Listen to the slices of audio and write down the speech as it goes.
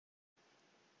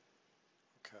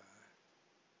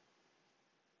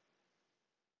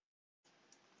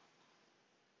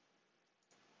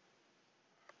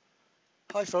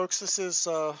Hi, folks. This is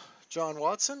John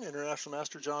Watson, International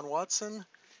Master John Watson,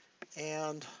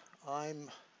 and I'm.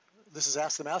 This is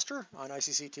Ask the Master on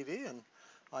ICC TV, and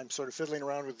I'm sort of fiddling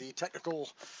around with the technical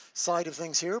side of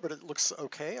things here, but it looks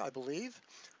okay, I believe.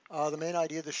 The main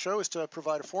idea of the show is to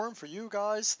provide a forum for you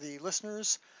guys, the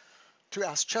listeners, to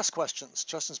ask chess questions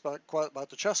about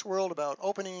the chess world, about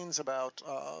openings, about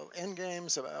end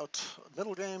games, about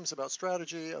middle games, about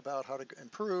strategy, about how to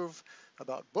improve,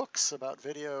 about books, about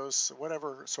videos,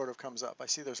 whatever sort of comes up. I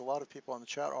see there's a lot of people on the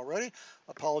chat already.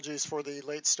 Apologies for the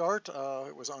late start.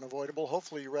 It was unavoidable.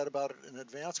 Hopefully you read about it in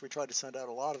advance. We tried to send out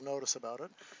a lot of notice about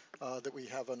it, that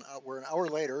we're an hour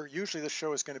later. Usually this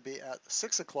show is going to be at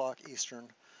 6 o'clock Eastern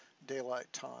Daylight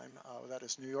Time. That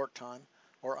is New York time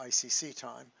or ICC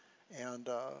time. And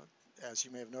as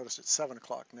you may have noticed, it's 7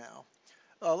 o'clock now.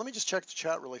 Let me just check the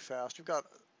chat really fast. We've got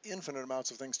infinite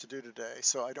amounts of things to do today,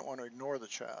 so I don't want to ignore the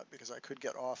chat because I could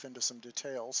get off into some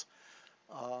details.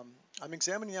 I'm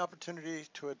examining the opportunity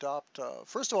to adopt,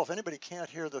 first of all, if anybody can't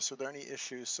hear this or there are any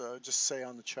issues, just say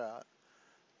on the chat,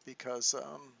 because a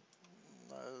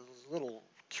little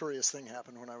curious thing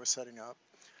happened when I was setting up.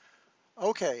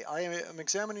 Okay, I am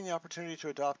examining the opportunity to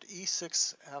adopt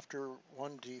e6 after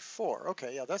 1d4.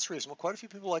 Okay, yeah, that's reasonable. Quite a few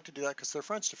people like to do that because they're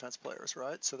French defense players,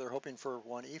 right? So they're hoping for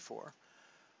 1e4.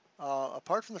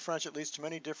 Apart from the French, it leads to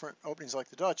many different openings like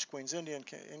the Dutch, Queen's Indian,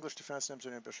 English defense, Nim's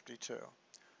Indian, Bishop d2.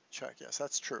 Check, yes,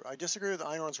 that's true. I disagree with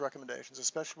Einhorn's recommendations,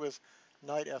 especially with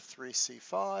knight f3,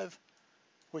 c5,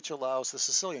 which allows the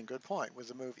Sicilian, good point, with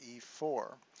the move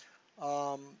e4.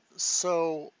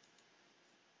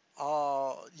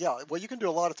 Yeah, well, you can do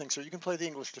a lot of things here. You can play the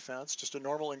English defense, just a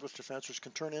normal English defense, which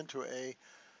can turn into a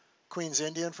Queen's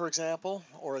Indian, for example,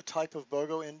 or a type of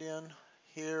Bogo Indian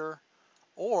here,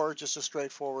 or just a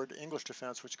straightforward English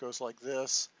defense, which goes like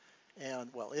this.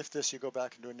 And, well, if this, you go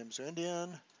back into a Nimzo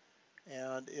Indian.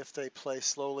 And if they play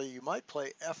slowly, you might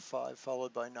play f5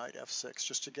 followed by knight f6,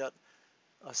 just to get,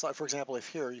 for example, if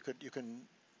here, you can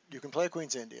play a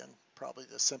Queen's Indian, probably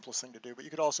the simplest thing to do, but you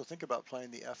could also think about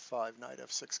playing the f5, knight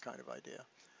f6 kind of idea.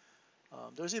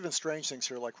 There's even strange things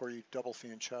here, like where you double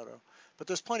fianchetto. But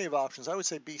there's plenty of options. I would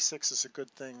say b6 is a good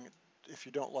thing if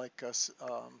you don't like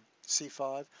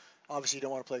c5. Obviously, you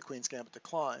don't want to play Queen's Gambit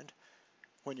declined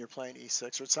when you're playing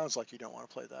e6, or it sounds like you don't want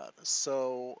to play that.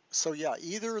 So yeah,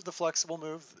 either the flexible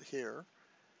move here,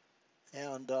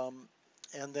 and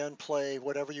then play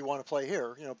whatever you want to play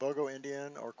here. You know, Bogo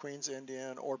Indian or Queen's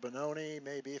Indian or Benoni,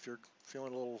 maybe if you're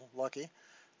feeling a little lucky.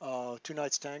 Two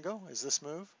Knights Tango is this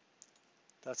move.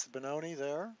 That's the Benoni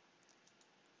there.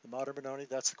 The modern Benoni,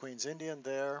 that's the Queen's Indian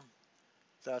there.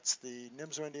 That's the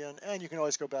Nimzo Indian, and you can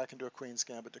always go back into a Queen's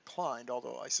Gambit declined,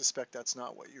 although I suspect that's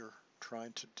not what you're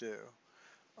trying to do.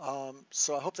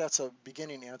 So I hope that's a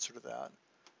beginning answer to that.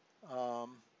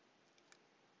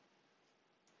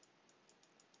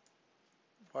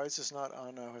 Why is this not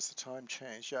on now? Has the time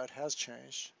changed? Yeah, it has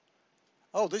changed.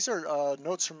 Oh, these are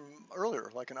notes from earlier,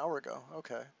 like an hour ago.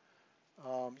 Okay.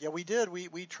 Yeah, we did.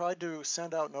 We tried to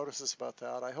send out notices about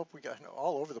that. I hope we got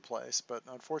all over the place, but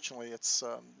unfortunately, it's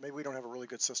maybe we don't have a really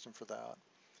good system for that.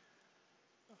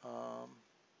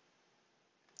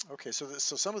 Okay, so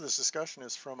some of this discussion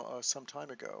is from some time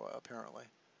ago, apparently.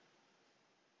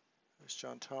 There's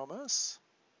John Thomas.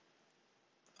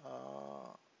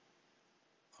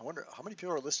 I wonder how many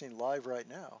people are listening live right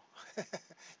now.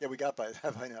 Yeah, we got by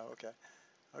that by now. Okay.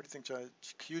 How do you think, John?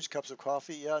 Huge cups of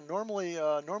coffee? Yeah, normally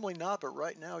not, but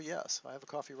right now, yes. I have a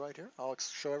coffee right here. I'll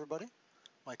show everybody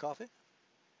my coffee.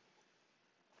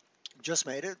 Just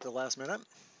made it at the last minute.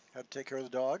 Had to take care of the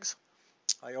dogs.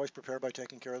 I always prepare by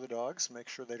taking care of the dogs, make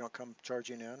sure they don't come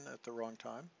charging in at the wrong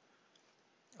time.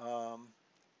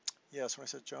 Yes, when I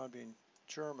said John being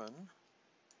German.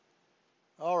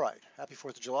 All right, happy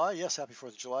 4th of July. Yes, happy 4th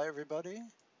of July, everybody.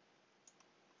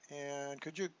 And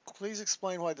could you please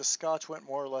explain why the Scotch went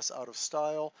more or less out of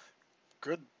style?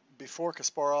 Good before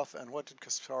Kasparov, and what did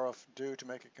Kasparov do to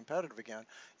make it competitive again?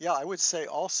 Yeah, I would say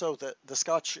also that the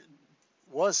Scotch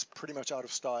was pretty much out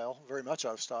of style, very much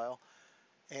out of style.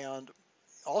 And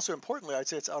also importantly, I'd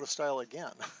say it's out of style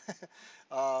again,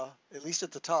 at least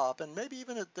at the top, and maybe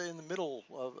even in the middle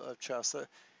of chess.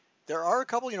 There are a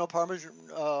couple, Parmesan,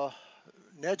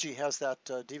 Neji has that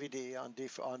DVD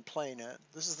on playing it.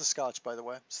 This is the Scotch, by the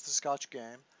way. It's the Scotch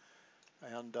game.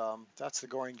 And that's the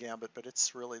Goring Gambit, but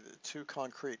it's really too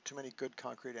many good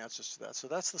concrete answers to that. So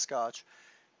that's the Scotch.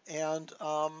 And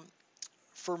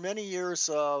for many years,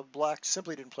 Black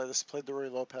simply didn't play this, played the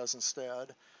Ruy Lopez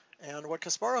instead. And what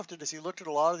Kasparov did is he looked at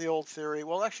a lot of the old theory.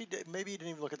 Well, actually, maybe he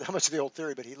didn't even look at that much of the old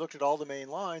theory, but he looked at all the main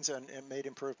lines and made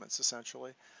improvements,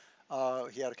 essentially.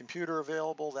 He had a computer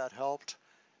available, that helped.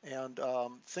 And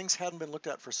things hadn't been looked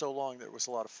at for so long that it was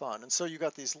a lot of fun. And so you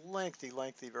got these lengthy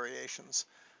variations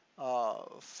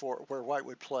for where white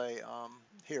would play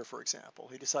here, for example.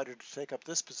 He decided to take up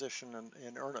this position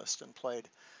in earnest and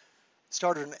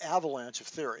started an avalanche of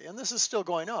theory. And this is still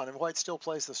going on, and white still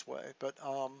plays this way. But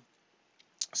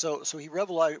so he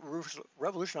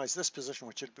revolutionized this position,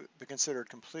 which had been considered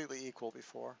completely equal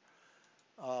before,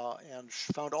 and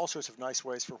found all sorts of nice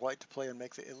ways for white to play and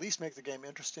at least make the game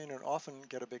interesting and often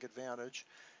get a big advantage.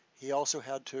 He also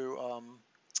had to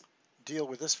deal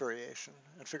with this variation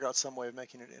and figure out some way of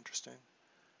making it interesting,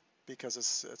 because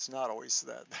it's not always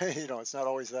that it's not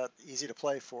always that easy to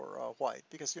play for white,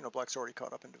 because black's already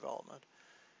caught up in development.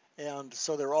 And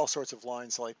so there are all sorts of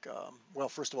lines like, well,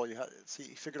 first of all, he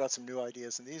figured out some new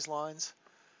ideas in these lines,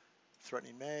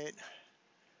 threatening mate,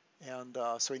 and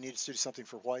so he needed to do something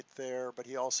for white there, but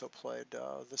he also played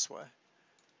this way,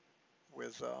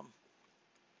 with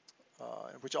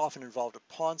which often involved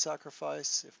a pawn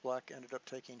sacrifice if black ended up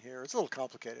taking here. It's a little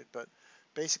complicated, but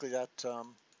basically that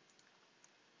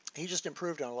he just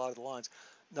improved on a lot of the lines.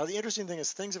 Now the interesting thing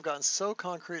is things have gotten so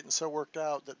concrete and so worked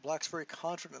out that black's very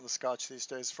confident in the Scotch these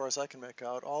days, as far as I can make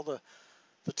out. All the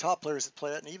top players that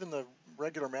play it, and even the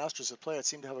regular masters that play it,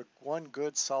 seem to have one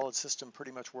good solid system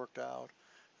pretty much worked out.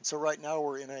 And so right now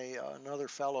we're in another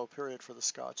fallow period for the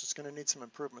Scotch. It's going to need some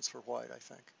improvements for white, I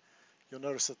think. You'll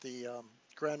notice that the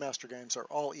Grandmaster games are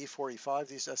all E4, E5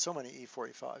 these days. So many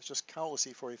E4, E5s, just countless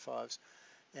E4, E5s,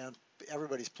 and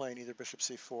everybody's playing either Bishop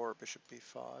C4 or Bishop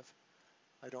B5.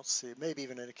 I don't see, maybe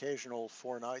even an occasional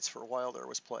 4 knights for a while there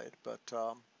was played, but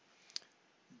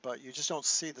you just don't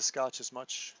see the Scotch as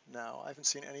much now. I haven't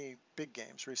seen any big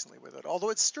games recently with it,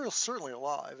 although it's still certainly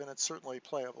alive and it's certainly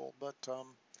playable, but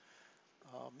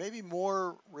maybe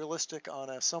more realistic on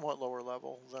a somewhat lower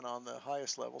level than on the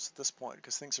highest levels at this point,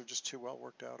 because things are just too well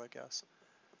worked out, I guess.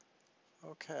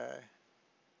 Okay.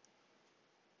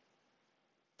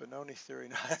 Benoni theory,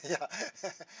 yeah,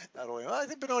 not only, well, I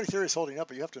think Benoni theory is holding up,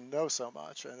 but you have to know so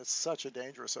much, and it's such a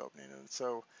dangerous opening, and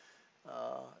so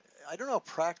I don't know how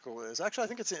practical it is. Actually, I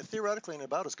think it's theoretically in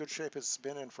about as good shape as it's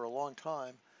been in for a long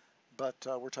time, but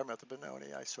we're talking about the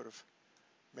Benoni. I sort of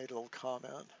made a little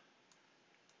comment.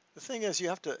 The thing is, you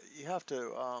have to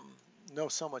know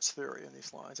so much theory in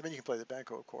these lines. I mean, you can play the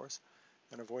Benko, of course,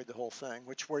 and avoid the whole thing,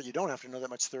 where you don't have to know that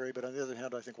much theory, but on the other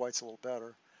hand, I think white's a little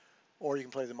better. Or you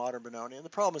can play the modern Benoni, and the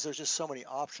problem is there's just so many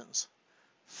options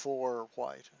for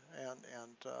white,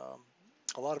 and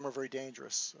a lot of them are very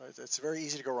dangerous. It's very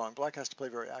easy to go wrong. Black has to play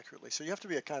very accurately, so you have to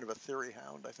be a kind of a theory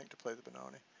hound, I think, to play the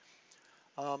Benoni.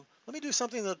 Let me do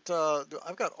something that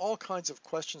I've got all kinds of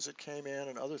questions that came in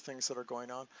and other things that are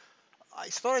going on. I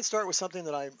thought I'd start with something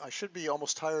that I should be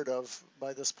almost tired of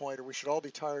by this point, or we should all be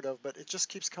tired of, but it just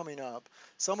keeps coming up.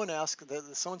 Someone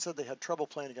said they had trouble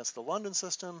playing against the London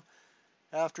system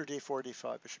after d4,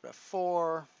 d5, bishop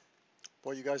f4.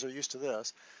 Boy, you guys are used to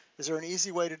this. Is there an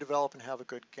easy way to develop and have a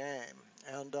good game?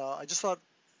 And I just thought,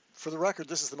 for the record,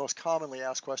 this is the most commonly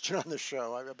asked question on this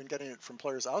show. I've been getting it from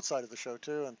players outside of the show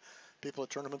too, and people at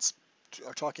tournaments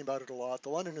are talking about it a lot. The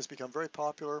London has become very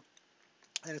popular,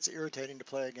 and it's irritating to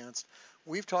play against.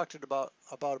 We've talked about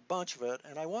a bunch of it,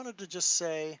 and I wanted to just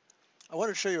say, I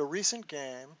wanted to show you a recent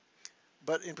game,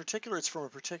 but in particular, it's from a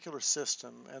particular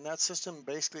system, and that system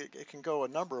basically, it can go a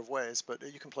number of ways, but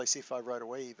you can play c5 right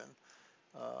away even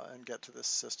and get to this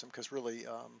system, because really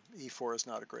e4 is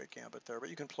not a great gambit there. But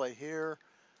you can play here,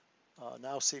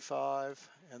 now c5,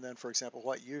 and then, for example,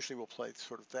 white usually will play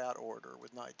sort of that order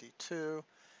with knight d2,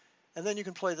 and then you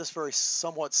can play this very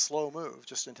somewhat slow move,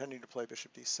 just intending to play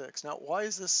bishop d6. Now, why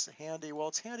is this handy? Well,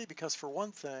 it's handy because, for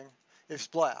one thing, if it's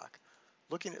black,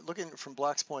 looking from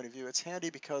black's point of view, it's handy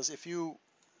because if you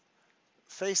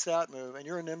face that move and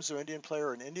you're a Nimzo Indian player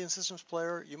or an Indian systems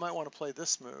player, you might want to play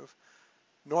this move.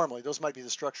 Normally, those might be the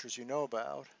structures you know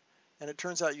about, and it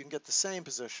turns out you can get the same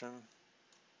position,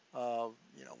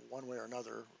 one way or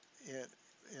another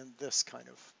in this kind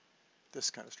of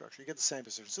structure. You get the same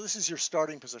position. So this is your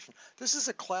starting position. This is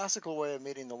a classical way of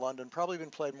meeting the London, probably been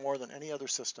played more than any other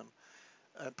system,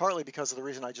 and partly because of the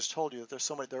reason I just told you,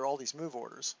 that there are all these move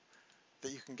orders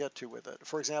that you can get to with it.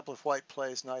 For example, if white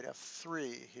plays knight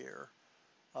f3 here,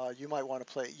 you might want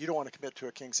to play, you don't want to commit to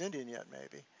a King's Indian yet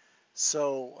maybe.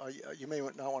 So you may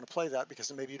not want to play that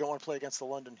because maybe you don't want to play against the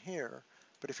London here.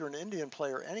 But if you're an Indian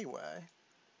player anyway,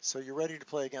 so you're ready to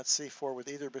play against c4 with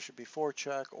either bishop b4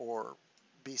 check or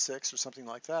b6 or something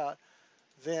like that,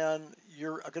 then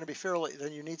you're going to be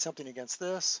then you need something against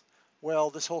this. Well,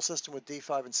 this whole system with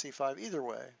d5 and c5, either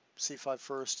way, c5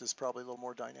 first is probably a little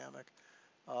more dynamic.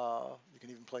 You can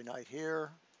even play knight here,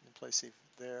 you can play c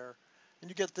there, and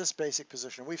you get this basic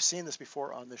position. We've seen this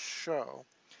before on this show.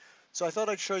 So I thought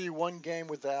I'd show you one game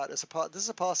with that. This is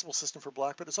a possible system for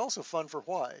black, but it's also fun for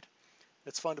white.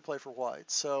 It's fun to play for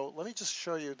white. So let me just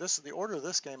show you this. The order of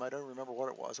this game, I don't remember what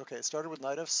it was. Okay, it started with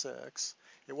knight f6.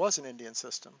 It was an Indian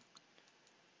system.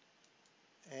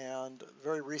 And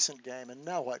very recent game, and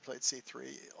now white played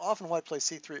c3. Often white plays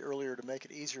c3 earlier to make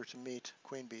it easier to meet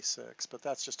queen b6, but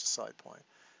that's just a side point.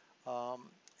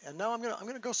 And now I'm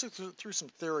gonna go through some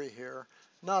theory here.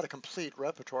 Not a complete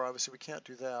repertoire, obviously we can't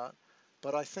do that,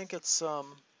 but I think it's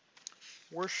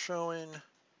worth showing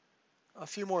a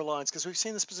few more lines because we've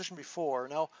seen this position before.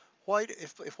 Now, white,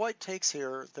 if white takes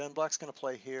here, then black's going to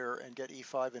play here and get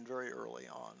e5 in very early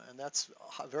on, and that's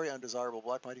very undesirable.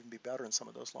 Black might even be better in some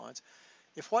of those lines.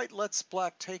 If white lets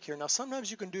black take here, now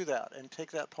sometimes you can do that and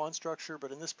take that pawn structure,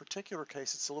 but in this particular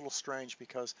case it's a little strange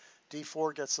because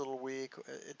d4 gets a little weak.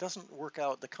 It doesn't work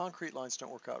out. The concrete lines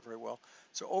don't work out very well.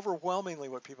 So overwhelmingly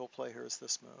what people play here is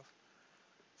this move.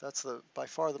 That's by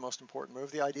far the most important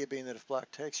move. The idea being that if black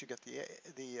takes, you get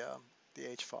the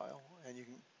H file, and you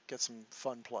can get some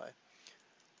fun play.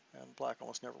 And black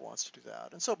almost never wants to do that.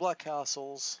 And so black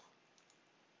castles,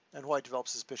 and white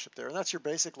develops his bishop there. And that's your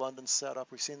basic London setup.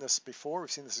 We've seen this before.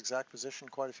 We've seen this exact position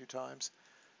quite a few times.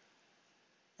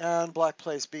 And black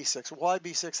plays b6. Why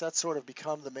b6? That's sort of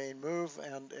become the main move,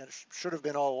 and it should have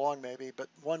been all along maybe. But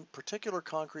one particular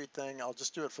concrete thing, I'll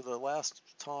just do it for the last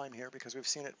time here because we've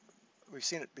seen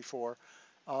it before.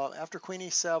 After queen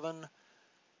e7,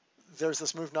 there's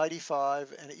this move knight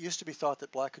e5, and it used to be thought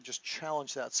that black could just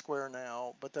challenge that square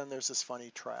now, but then there's this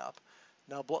funny trap.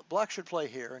 Now black should play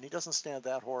here, and he doesn't stand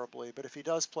that horribly, but if he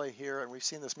does play here, and we've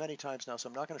seen this many times now, so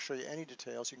I'm not going to show you any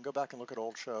details, you can go back and look at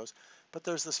old shows, but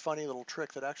there's this funny little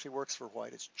trick that actually works for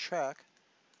white. It's check,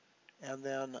 and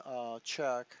then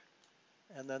check,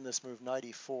 and then this move knight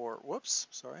e4, whoops,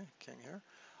 sorry, king here.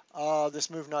 This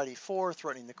move knight e4,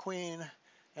 threatening the queen,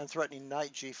 and threatening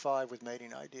knight g5 with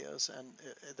mating ideas, and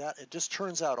it just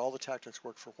turns out all the tactics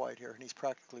work for white here, and he's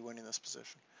practically winning this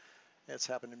position. It's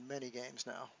happened in many games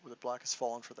now where the black has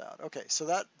fallen for that. Okay, so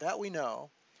that we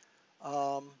know.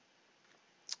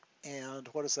 And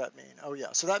what does that mean? Oh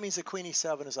yeah, so that means that queen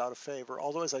e7 is out of favor.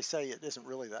 Although, as I say, it isn't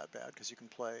really that bad because you can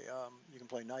play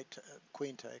knight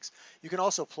queen takes. You can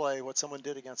also play what someone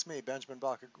did against me, Benjamin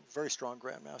Bach, a very strong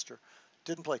grandmaster.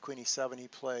 Didn't play queen e7. He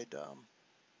played.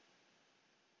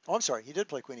 Oh, I'm sorry. He did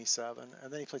play queen e7,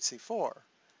 and then he played c4.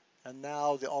 And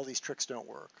now all these tricks don't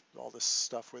work. All this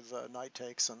stuff with knight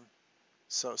takes, and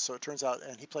so it turns out,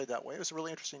 and he played that way. It was a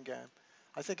really interesting game.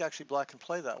 I think actually black can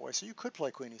play that way. So you could play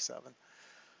queen e7.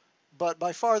 But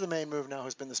by far the main move now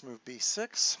has been this move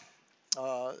b6.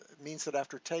 It means that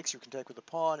after takes, you can take with the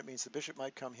pawn. It means the bishop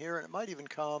might come here, and it might even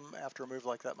come, after a move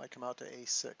like that, might come out to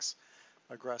a6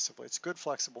 aggressively. It's a good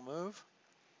flexible move.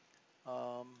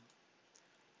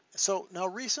 So now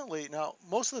recently,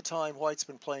 most of the time white's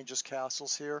been playing just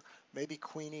castles here, maybe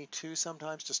queen e2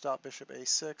 sometimes to stop bishop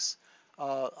a6.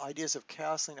 Ideas of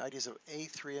castling, ideas of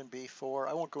a3 and b4.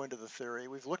 I won't go into the theory.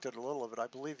 We've looked at a little of it. I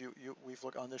believe we've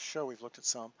looked on this show. We've looked at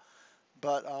some,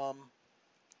 but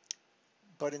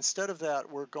instead of that,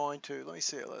 we're going to let me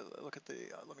see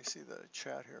the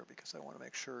chat here because I want to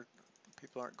make sure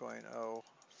people aren't going, oh,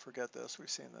 forget this. We've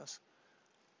seen this.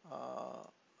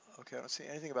 Okay, I don't see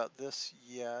anything about this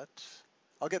yet.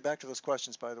 I'll get back to those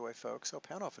questions, by the way, folks. Oh,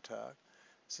 Panov attack.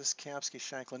 Is this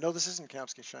Kamsky-Shanklin? No, this isn't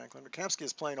Kamsky-Shanklin. Kamsky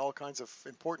is playing all kinds of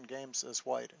important games as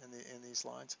white in these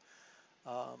lines.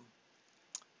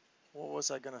 What was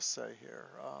I going to say here?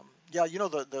 Yeah, you know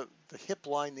the hip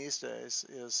line these days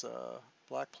is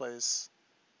black plays.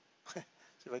 See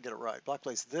if I get it right. Black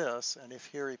plays this, and if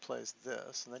here he plays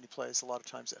this, and then he plays a lot of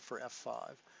times for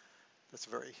f5. That's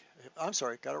very. I'm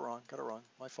sorry, got it wrong.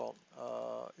 My fault.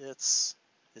 It's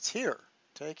here,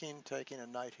 taking a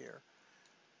knight here.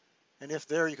 And if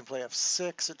there, you can play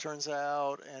f6, it turns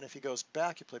out, and if he goes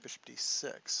back, you play bishop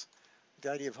d6.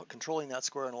 The idea of controlling that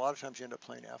square, and a lot of times you end up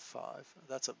playing f5.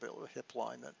 That's a bit of a hip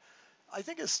line that I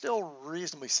think is still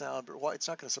reasonably sound, but it's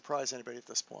not going to surprise anybody at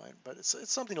this point. But it's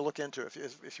something to look into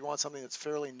if you want something that's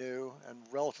fairly new and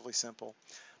relatively simple.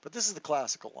 But this is the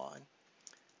classical line.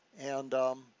 And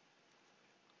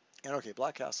okay,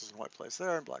 black castles and white plays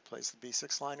there, and black plays the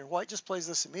b6 line, and white just plays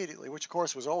this immediately, which of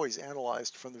course was always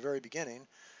analyzed from the very beginning,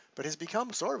 but has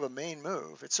become sort of a main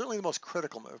move. It's certainly the most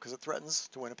critical move because it threatens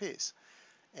to win a piece.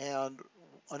 And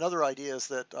another idea is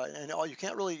that,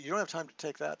 you don't have time to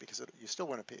take that because you still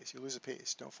win a piece. You lose a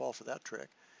piece. Don't fall for that trick,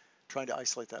 trying to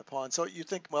isolate that pawn. So you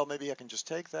think, well, maybe I can just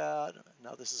take that.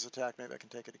 Now this is attacked. Maybe I can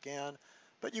take it again.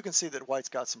 But you can see that white's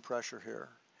got some pressure here.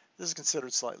 This is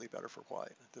considered slightly better for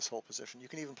white, this whole position. You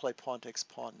can even play pawn takes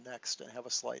pawn next and have a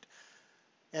slight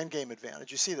endgame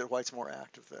advantage. You see that white's more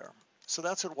active there. So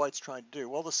that's what white's trying to do.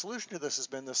 Well, the solution to this has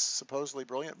been this supposedly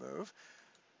brilliant move.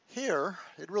 Here,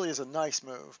 it really is a nice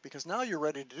move because now you're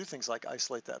ready to do things like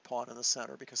isolate that pawn in the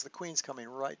center because the queen's coming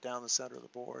right down the center of the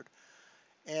board.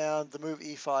 And the move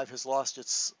e5 has lost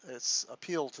its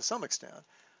appeal to some extent.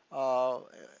 Uh,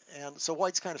 and so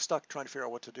white's kind of stuck trying to figure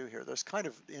out what to do here. There's kind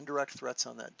of indirect threats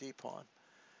on that d pawn.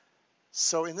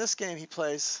 So in this game, he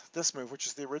plays this move, which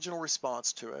is the original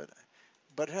response to it,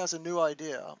 but it has a new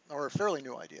idea, or a fairly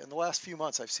new idea. In the last few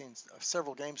months, I've seen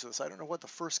several games of this. I don't know what the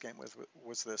first game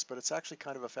was this, but it's actually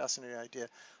kind of a fascinating idea.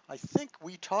 I think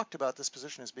we talked about this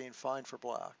position as being fine for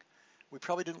black. We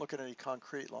probably didn't look at any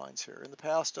concrete lines here. In the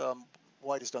past,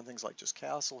 white has done things like just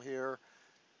castle here.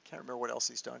 Can't remember what else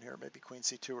he's done here, maybe queen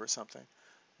c2 or something.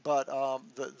 But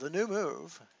the new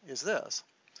move is this.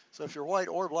 So if you're white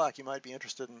or black, you might be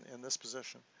interested in this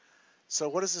position. So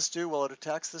what does this do? Well, it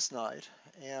attacks this knight,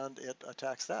 and it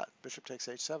attacks that. Bishop takes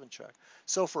h7 check.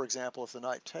 So for example, if the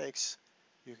knight takes,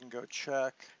 you can go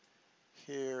check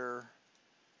here.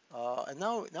 And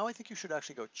now I think you should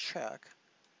actually go check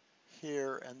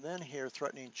here and then here,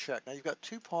 threatening check. Now you've got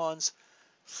two pawns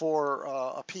for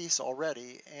a piece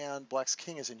already, and black's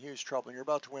king is in huge trouble, and you're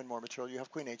about to win more material. You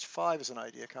have queen h5 as an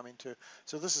idea coming too.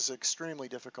 So this is extremely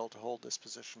difficult to hold this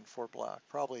position for black.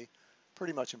 Probably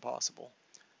pretty much impossible.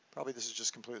 Probably this is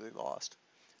just completely lost.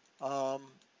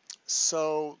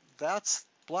 So that's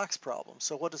black's problem.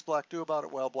 So what does black do about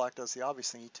it? Well, black does the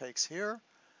obvious thing. He takes here,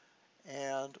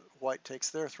 and white takes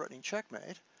there, threatening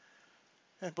checkmate.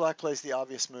 And black plays the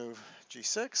obvious move,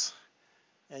 g6.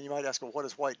 And you might ask, well, what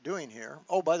is white doing here?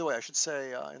 Oh, by the way, I should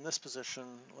say in this position,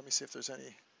 let me see if there's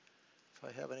any, if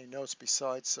I have any notes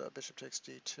besides bishop takes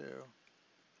d2.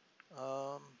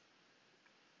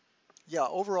 Yeah,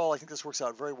 overall, I think this works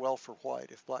out very well for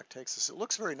white if black takes this. It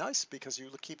looks very nice because you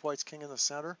keep white's king in the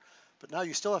center, but now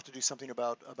you still have to do something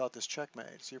about this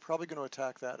checkmate. So you're probably going to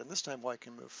attack that, and this time white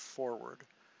can move forward.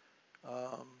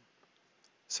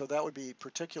 So that would be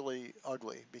particularly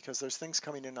ugly because there's things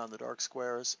coming in on the dark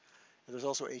squares. And there's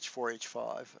also h4,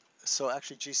 h5. So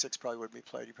actually g6 probably would be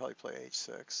played. You probably play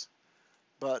h6.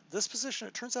 But this position,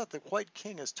 it turns out that white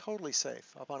king is totally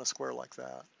safe up on a square like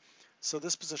that. So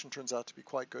this position turns out to be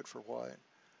quite good for white.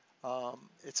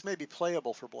 It's maybe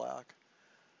playable for black.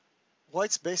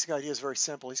 White's basic idea is very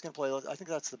simple. He's going to play, I think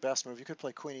that's the best move. You could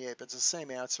play queen e8, but it's the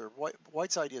same answer.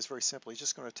 White's idea is very simple. He's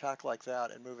just going to attack like that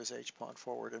and move his h-pawn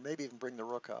forward and maybe even bring the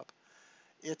rook up.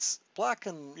 Black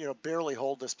can barely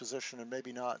hold this position and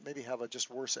maybe have a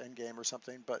just worse endgame or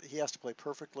something, but he has to play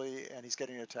perfectly and he's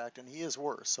getting attacked and he is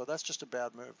worse. So that's just a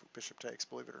bad move. Bishop takes,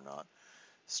 believe it or not.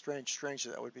 Strange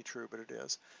that would be true, but it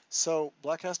is. So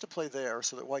black has to play there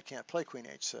so that white can't play queen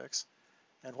h6,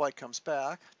 and white comes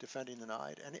back defending the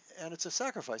knight, and it's a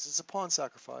sacrifice. It's a pawn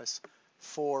sacrifice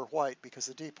for white because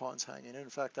the d pawn's hanging. In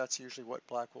fact, that's usually what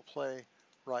black will play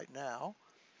right now.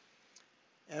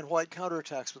 And white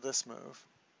counterattacks with this move.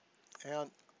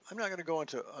 And I'm not going to go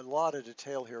into a lot of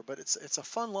detail here, but it's a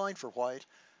fun line for white.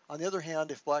 On the other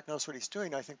hand, if black knows what he's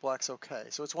doing, I think black's okay.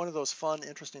 So it's one of those fun,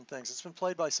 interesting things. It's been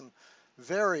played by some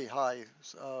very high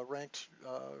ranked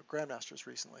grandmasters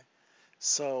recently.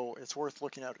 So it's worth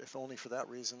looking at if only for that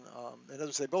reason. In other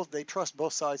words, they trust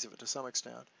both sides of it to some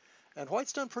extent. And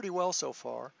white's done pretty well so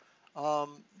far.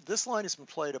 This line has been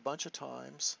played a bunch of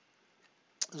times.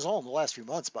 This is all in the last few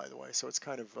months, by the way, so it's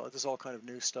kind of this is all kind of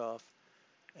new stuff.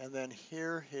 And then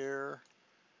here,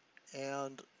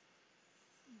 and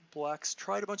black's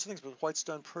tried a bunch of things, but white's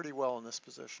done pretty well in this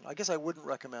position. I guess I wouldn't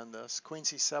recommend this. Queen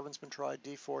c7's been tried,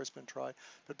 d4 has been tried,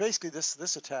 but basically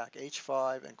this attack,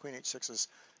 h5 and queen h6, is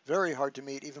very hard to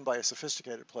meet even by a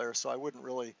sophisticated player, so I wouldn't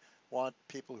really want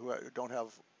people who don't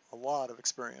have a lot of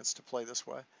experience to play this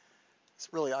way. It's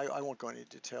really, I won't go into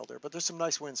detail there, but there's some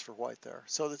nice wins for white there.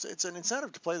 So it's an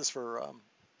incentive to play this for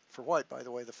white, by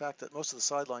the way, the fact that most of the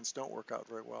sidelines don't work out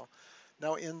very well.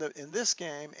 Now in this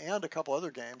game and a couple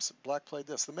other games, black played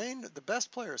this. The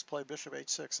best players play bishop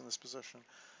h6 in this position.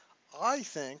 I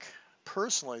think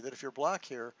personally that if you're black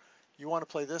here, you want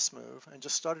to play this move and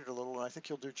just study it a little, and I think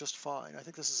you'll do just fine. I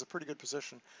think this is a pretty good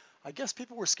position. I guess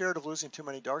people were scared of losing too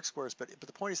many dark squares, but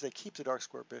the point is they keep the dark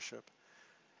square bishop.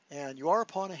 And you are a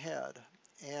pawn ahead,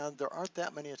 and there aren't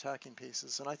that many attacking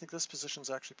pieces, and I think this position is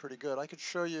actually pretty good. I could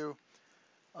show you,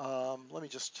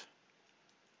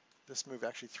 this move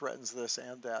actually threatens this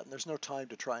and that, and there's no time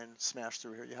to try and smash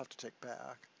through here. You have to take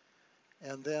back.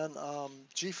 And then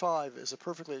g5 is a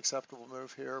perfectly acceptable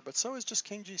move here, but so is just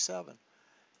king g7,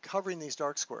 covering these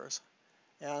dark squares.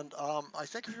 And I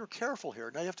think if you're careful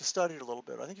here, now you have to study it a little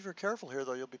bit. I think if you're careful here,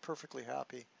 though, you'll be perfectly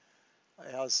happy.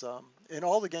 As in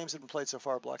all the games that have been played so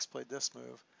far, black's played this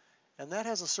move. And that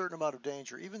has a certain amount of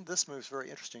danger. Even this move is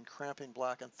very interesting, cramping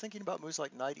black. And thinking about moves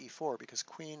like knight e4, because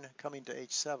queen coming to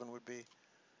h7 would be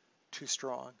too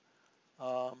strong.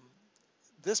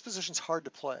 This position's hard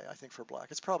to play, I think, for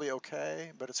black. It's probably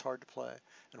okay, but it's hard to play.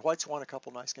 And white's won a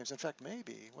couple nice games. In fact,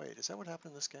 maybe, wait, is that what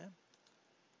happened in this game?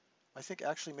 I think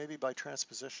actually maybe by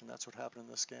transposition that's what happened in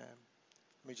this game.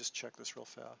 Let me just check this real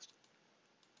fast.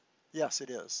 Yes, it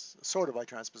is, sort of by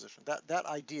transposition. That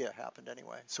idea happened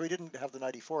anyway. So he didn't have the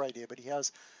knight e4 idea, but he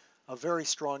has a very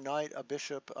strong knight, a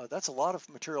bishop. That's a lot of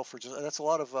material for just, that's a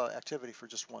lot of activity for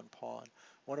just one pawn.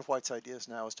 One of white's ideas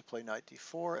now is to play knight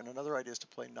d4, and another idea is to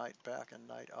play knight back and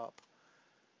knight up.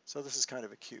 So this is kind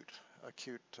of a cute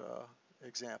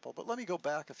example. But let me go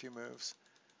back a few moves,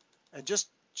 and just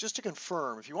to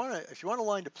confirm, if you want a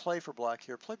line to play for black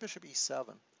here, play bishop e7.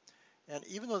 And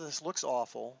even though this looks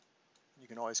awful, you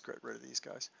can always get rid of these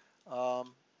guys.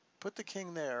 Put the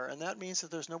king there, and that means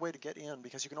that there's no way to get in,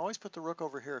 because you can always put the rook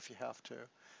over here if you have to.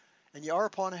 And you are a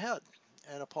pawn ahead,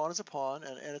 and a pawn is a pawn,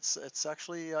 and it's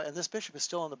actually, and this bishop is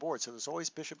still on the board, so there's always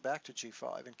bishop back to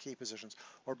g5 in key positions,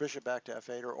 or bishop back to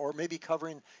f8, or maybe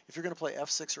covering, if you're going to play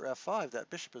f6 or f5, that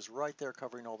bishop is right there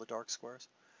covering all the dark squares.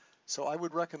 So I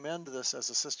would recommend this as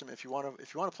a system. If you want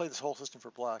to play this whole system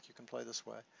for black, you can play this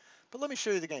way. But let me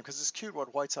show you the game, because it's cute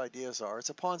what white's ideas are. It's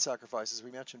a pawn sacrifice, as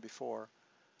we mentioned before.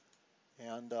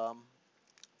 And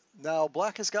now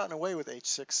black has gotten away with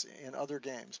h6 in other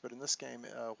games, but in this game,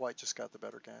 white just got the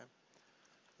better game.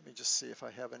 Let me just see if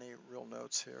I have any real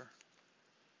notes here.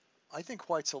 I think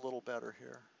white's a little better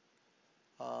here.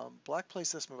 Black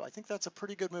plays this move. I think that's a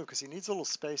pretty good move, because he needs a little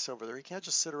space over there. He can't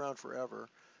just sit around forever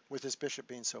with his bishop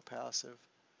being so passive.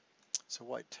 So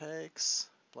white takes,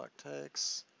 black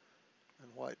takes,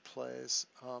 and white plays.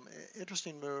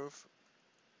 Interesting move.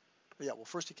 Yeah, well,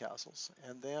 first he castles,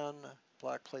 and then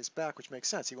black plays back, which makes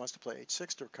sense. He wants to play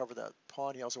h6 to recover that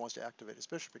pawn. He also wants to activate his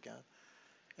bishop again.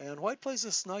 And white plays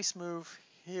this nice move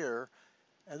here.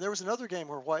 And there was another game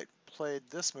where white played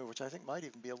this move, which I think might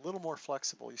even be a little more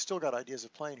flexible. You still got ideas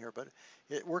of playing here, but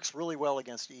it works really well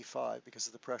against e5 because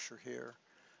of the pressure here.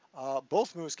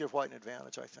 Both moves give white an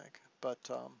advantage, I think, but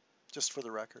just for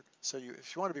the record. So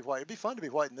if you want to be white, it'd be fun to be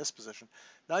white in this position.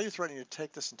 Now you're threatening to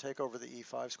take this and take over the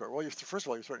e5 square. Well, first of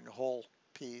all, you're threatening the whole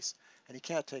piece, and you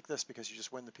can't take this because you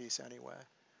just win the piece anyway.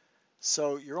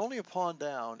 So you're only a pawn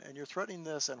down, and you're threatening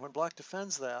this, and when black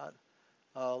defends that,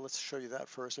 let's show you that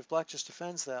first. If black just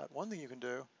defends that, one thing you can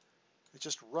do is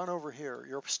just run over here.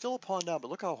 You're still a pawn down, but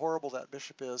look how horrible that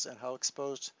bishop is and how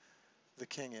exposed the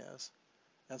king is.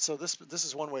 And so this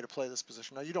is one way to play this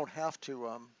position. Now you don't have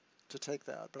to take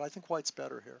that, but I think white's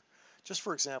better here. Just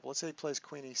for example, let's say he plays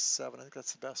queen e7. I think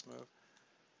that's the best move.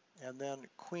 And then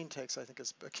queen takes, I think,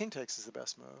 king takes is the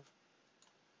best move.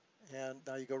 And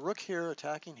now you go rook here,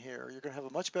 attacking here. You're going to have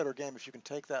a much better game if you can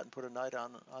take that and put a knight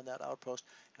on that outpost.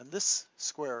 And this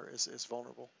square is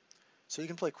vulnerable. So you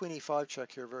can play queen e5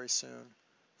 check here very soon.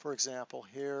 For example,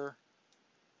 here,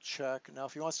 check. Now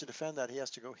if he wants to defend that, he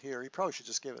has to go here. He probably should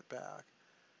just give it back.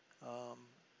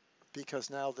 Because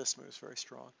now this move is very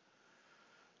strong.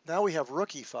 Now we have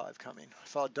rook e5 coming,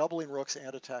 doubling rooks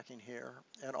and attacking here,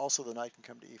 and also the knight can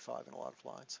come to e5 in a lot of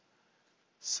lines.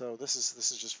 So this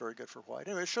is just very good for white.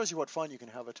 Anyway, it shows you what fun you can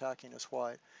have attacking as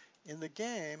white. In the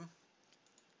game,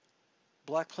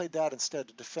 black played that instead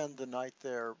to defend the knight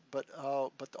there, but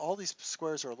all these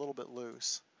squares are a little bit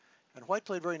loose. And white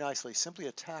played very nicely, simply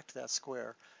attacked that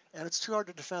square. And it's too hard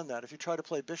to defend that. If you try to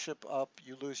play bishop up,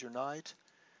 you lose your knight.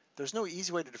 There's no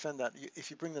easy way to defend that.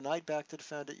 If you bring the knight back to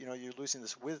defend it, you're losing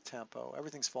this with tempo.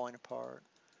 Everything's falling apart.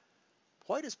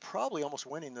 White is probably almost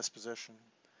winning this position,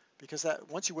 because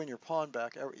once you win your pawn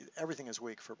back, everything is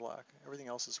weak for black. Everything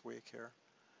else is weak here.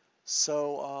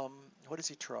 So what does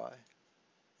he try?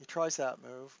 He tries that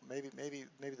move, maybe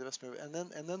the best move, and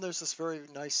then there's this very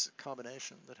nice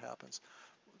combination that happens.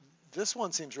 This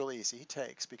one seems really easy. He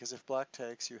takes, because if black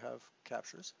takes, you have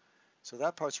captures. So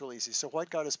that part's really easy. So white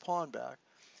got his pawn back.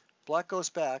 Black goes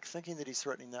back, thinking that he's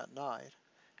threatening that knight.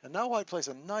 And now white plays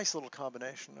a nice little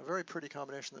combination, a very pretty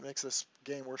combination that makes this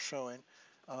game worth showing,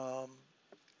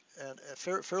 and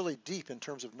fairly deep in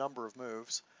terms of number of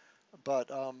moves, but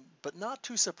not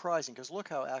too surprising, because look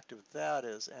how active that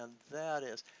is, and that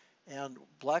is. And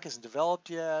black isn't developed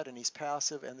yet, and he's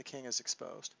passive, and the king is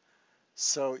exposed.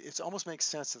 So it almost makes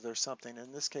sense that there's something.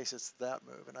 In this case, it's that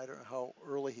move, and I don't know how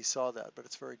early he saw that, but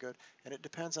it's very good. And it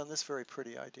depends on this very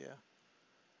pretty idea.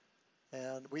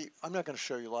 And I'm not going to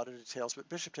show you a lot of details, but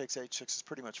bishop takes h6 is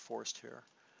pretty much forced here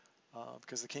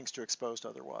because the king's too exposed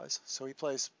otherwise. So he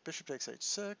plays bishop takes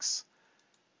h6,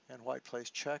 and white plays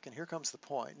check, and here comes the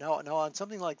point. Now on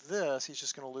something like this, he's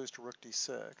just going to lose to rook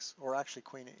d6, or actually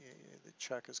queen, the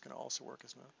check is going to also work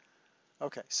as move.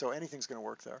 Okay, so anything's going to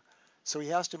work there. So he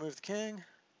has to move the king,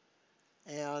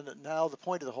 and now the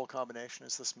point of the whole combination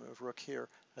is this move, rook here,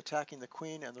 attacking the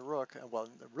queen and the rook. And well,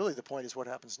 really the point is what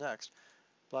happens next.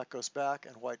 Black goes back,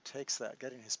 and white takes that,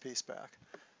 getting his piece back.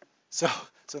 So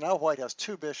now white has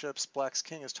two bishops, black's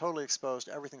king is totally exposed,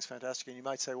 everything's fantastic, and you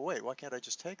might say, well, wait, why can't I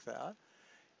just take that?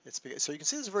 So you can see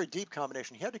this is a very deep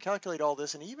combination. He had to calculate all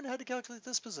this, and he even had to calculate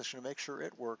this position to make sure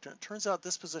it worked. And it turns out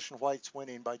this position, white's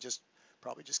winning by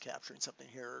probably just capturing something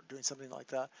here, or doing something like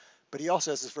that. But he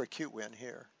also has this very cute win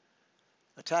here,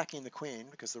 attacking the queen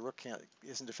because the rook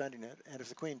isn't defending it. And if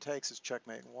the queen takes, it's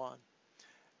checkmate and one.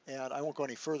 And I won't go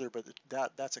any further, but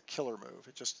that's a killer move.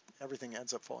 Everything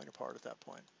ends up falling apart at that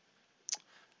point.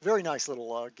 Very nice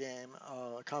little game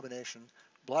combination.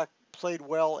 Black played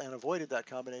well and avoided that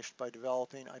combination by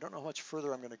developing. I don't know how much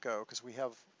further I'm going to go because we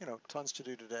have tons to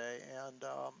do today, and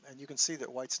you can see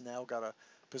that white's now got a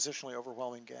positionally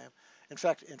overwhelming game. In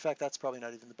fact, that's probably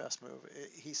not even the best move.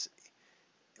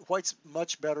 White's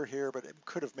much better here, but it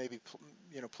could have maybe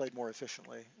played more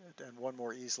efficiently and won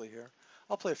more easily here.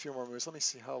 I'll play a few more moves. Let me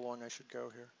see how long I should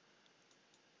go here.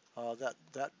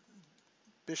 That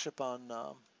bishop on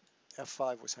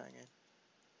f5 was hanging.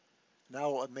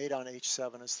 Now a mate on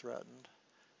h7 is threatened,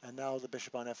 and now the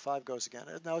bishop on f5 goes again.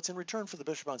 Now it's in return for the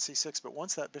bishop on c6, but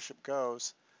once that bishop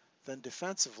goes, then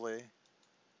defensively,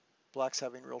 black's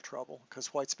having real trouble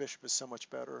because white's bishop is so much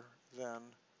better than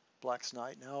black's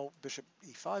knight. Now bishop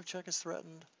e5 check is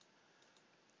threatened,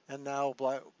 and now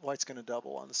white's going to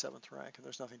double on the 7th rank, and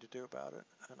there's nothing to do about it.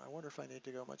 And I wonder if I need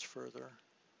to go much further.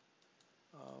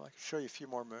 I can show you a few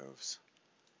more moves.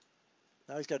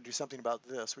 Now he's got to do something about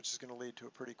this, which is going to lead to a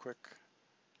pretty quick,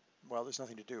 well, there's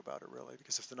nothing to do about it really,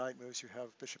 because if the knight moves, you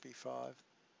have bishop e5.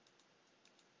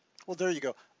 Well, there you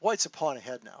go. White's a pawn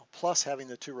ahead now, plus having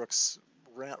the two rooks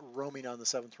roaming on the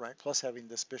 7th rank, plus having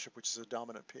this bishop, which is a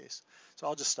dominant piece. So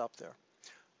I'll just stop there.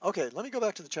 Okay, let me go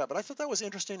back to the chat, but I thought that was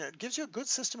interesting. It gives you a good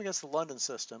system against the London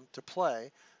system to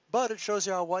play, but it shows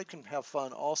you how white can have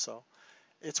fun also.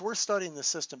 It's worth studying this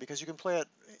system because you can play it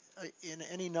in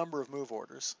any number of move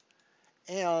orders.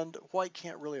 And white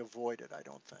can't really avoid it, I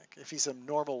don't think. If he's a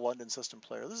normal London system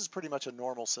player, this is pretty much a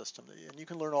normal system, and you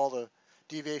can learn all the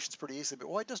deviations pretty easily, but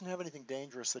white doesn't have anything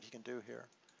dangerous that he can do here.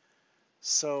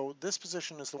 So this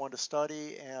position is the one to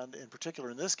study, and in particular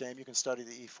in this game, you can study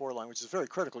the e4 line, which is very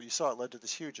critical. You saw it led to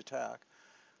this huge attack.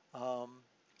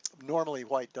 Normally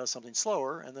white does something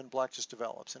slower, and then black just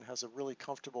develops and has a really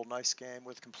comfortable, nice game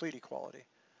with complete equality.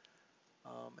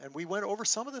 And we went over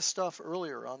some of this stuff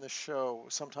earlier on this show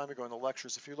some time ago in the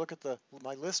lectures. If you look at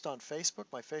my list on Facebook,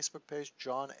 my Facebook page,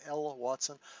 John L.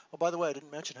 Watson. Oh, by the way, I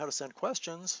didn't mention how to send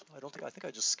questions. I think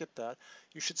I just skipped that.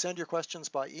 You should send your questions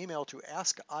by email to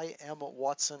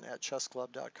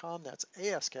askimwatson@chessclub.com. That's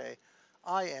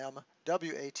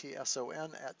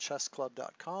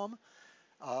askimwatson@chessclub.com.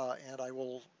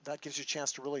 And that gives you a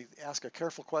chance to really ask a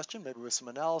careful question, maybe with some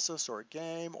analysis or a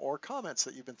game or comments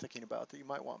that you've been thinking about that you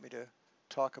might want me to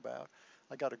talk about.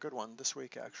 I got a good one this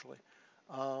week, actually.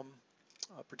 A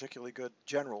particularly good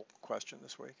general question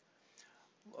this week.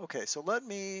 Okay, so let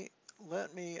me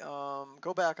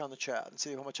go back on the chat and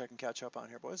see how much I can catch up on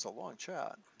here. Boy, this is a long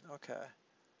chat. Okay.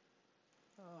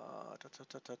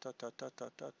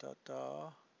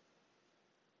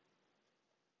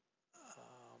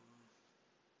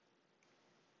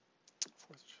 Fourth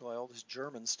of July, all this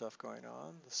German stuff going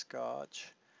on. The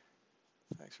Scotch.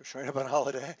 Thanks for showing up on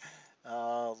holiday.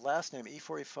 Last name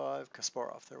E45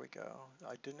 Kasparov. There we go.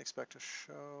 I didn't expect to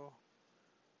show.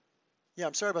 Yeah,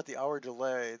 I'm sorry about the hour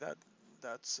delay.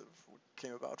 That's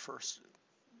came about for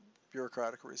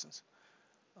bureaucratic reasons.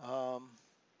 Alan,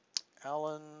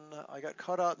 I got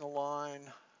caught out in the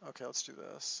line. Okay, let's do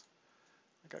this.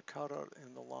 I got caught out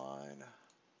in the line.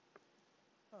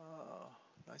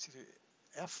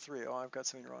 F3. Oh, I've got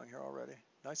something wrong here already.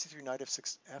 Knight c3, knight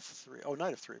f6, f3. Oh,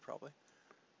 knight f3 probably.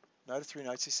 Knight f3,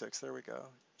 knight c6. There we go.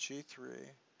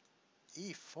 G3,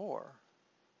 e4.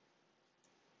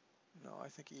 No, I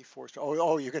think e4.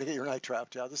 Oh, you're going to get your knight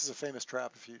trapped. Yeah, this is a famous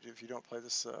trap if you don't play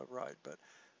this right. But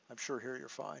I'm sure here you're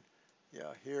fine.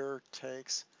 Yeah, here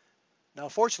takes. Now,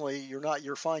 fortunately,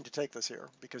 you're fine to take this here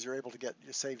because you're able to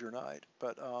save your knight.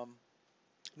 But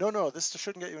no, this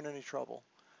shouldn't get you in any trouble.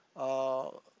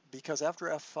 Because after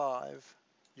f5,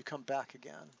 you come back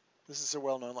again. This is a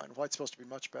well-known line. White's supposed to be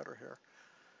much better here.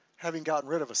 Having gotten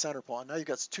rid of a center pawn, now you've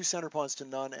got two center pawns to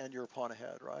none and you're a pawn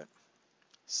ahead, right?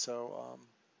 So,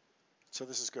 so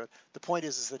this is good. The point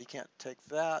is that he can't take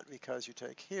that because you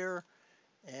take here,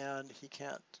 and he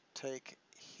can't take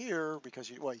here because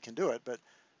you can do it, but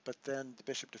then the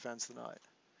bishop defends the knight.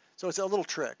 So it's a little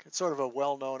trick. It's sort of a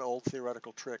well-known old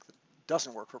theoretical trick that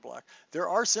doesn't work for black. There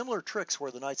are similar tricks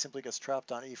where the knight simply gets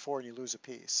trapped on e4 and you lose a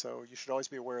piece. So you should always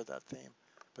be aware of that theme.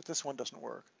 But this one doesn't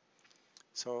work.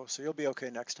 So you'll be okay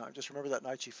next time. Just remember that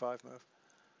knight g5 move.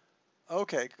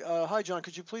 Okay. Hi, John.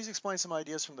 Could you please explain some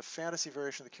ideas from the fantasy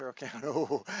variation of the Caro-Kann?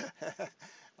 Oh,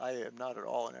 I am not at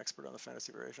all an expert on the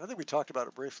fantasy variation. I think we talked about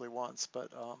it briefly once,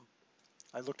 but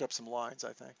I looked up some lines,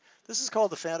 I think. This is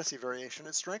called the fantasy variation.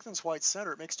 It strengthens white's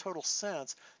center. It makes total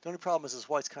sense. The only problem is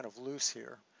white's kind of loose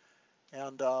here.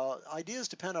 And ideas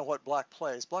depend on what black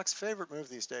plays. Black's favorite move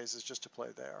these days is just to play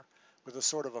there with a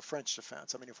sort of a French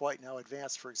defense. I mean, if white now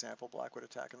advanced, for example, black would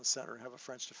attack in the center and have a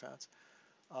French defense.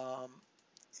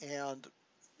 And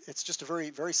it's just a very,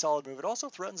 very solid move. It also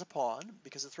threatens a pawn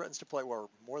because it threatens to play, well,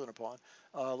 more than a pawn.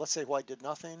 Let's say white did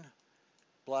nothing.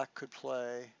 Black could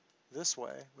play this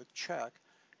way with check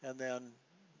and then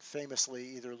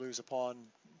famously either lose a pawn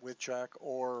with check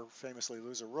or famously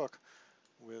lose a rook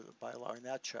by allowing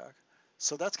that check.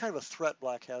 So that's kind of a threat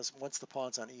black has once the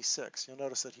pawn's on e6. You'll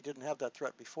notice that he didn't have that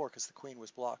threat before because the queen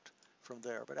was blocked from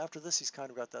there. But after this, he's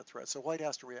kind of got that threat. So white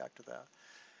has to react to that.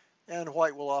 And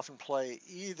white will often play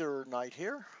either knight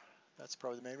here. That's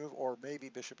probably the main move. Or maybe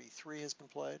bishop e3 has been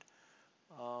played.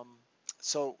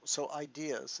 So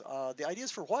ideas. The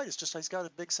ideas for white is just he's got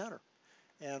a big center.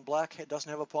 And black doesn't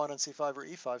have a pawn on c5 or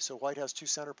e5, so white has two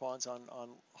center pawns on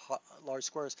large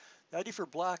squares. The idea for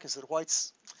black is that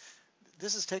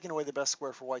this is taking away the best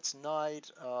square for white's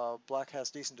knight. Black has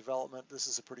decent development. This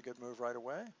is a pretty good move right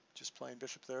away. Just playing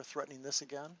bishop there, threatening this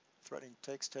again, threatening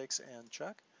takes, and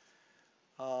check.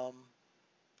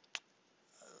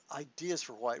 Ideas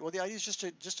for white. Well, the idea is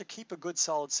just to keep a good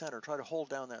solid center, try to hold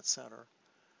down that center.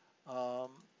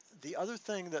 The other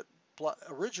thing that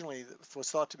originally was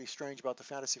thought to be strange about the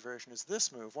fantasy variation is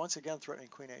this move, once again threatening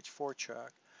queen h4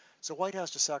 check. So white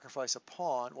has to sacrifice a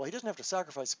pawn. Well, he doesn't have to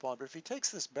sacrifice a pawn, but if he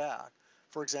takes this back,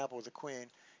 for example, with the queen,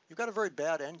 you've got a very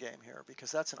bad endgame here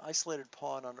because that's an isolated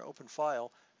pawn on an open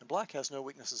file, and black has no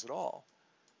weaknesses at all.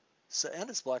 So, and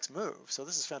it's black's move. So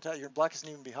this is fantastic. Black isn't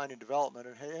even behind in development,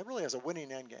 and it really has a winning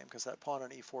endgame because that pawn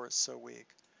on e4 is so weak.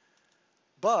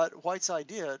 But white's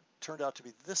idea turned out to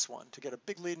be this one, to get a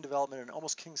big lead in development in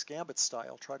almost King's Gambit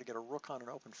style, try to get a rook on an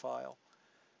open file.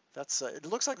 That's it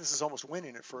looks like this is almost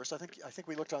winning at first. I think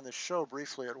we looked on this show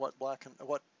briefly at what black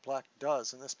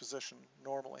does in this position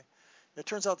normally. It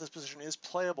turns out this position is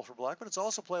playable for black, but it's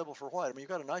also playable for white. I mean, you've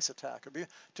got a nice attack.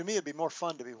 To me, it'd be more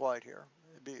fun to be white here.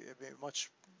 It'd be much,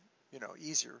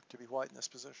 easier to be white in this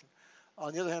position.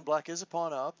 On the other hand, black is a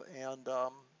pawn up, and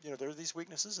there are these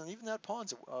weaknesses, and even that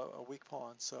pawn's a weak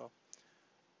pawn.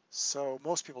 So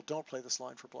most people don't play this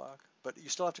line for black, but you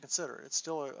still have to consider it. It's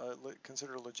still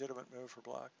considered a legitimate move for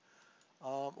black.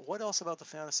 What else about the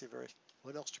fantasy variation?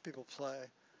 What else do people play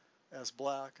as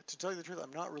black? To tell you the truth,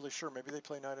 I'm not really sure. Maybe they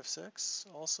play knight f6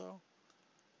 also.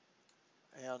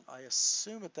 And I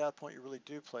assume at that point you really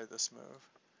do play this move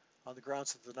on the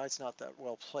grounds that the knight's not that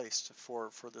well placed for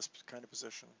this kind of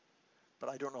position. But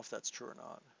I don't know if that's true or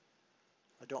not.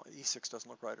 E6 doesn't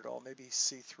look right at all. Maybe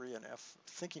c3 and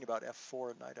thinking about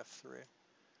f4 and knight f3.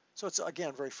 So it's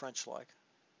again very French-like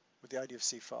with the idea of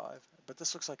c5. But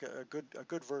this looks like a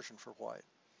good version for white.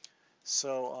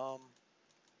 So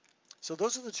so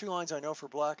those are the two lines I know for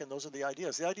black, and those are the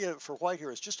ideas. The idea for white here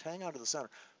is just hang on to the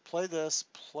center. Play this,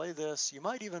 play this. You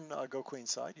might even go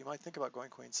queenside. You might think about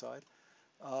going queenside.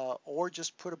 Or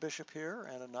just put a bishop here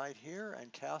and a knight here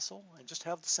and castle and just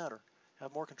have the center.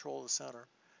 Have more control of the center.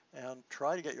 And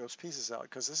try to get those pieces out,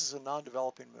 because this is a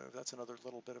non-developing move. That's another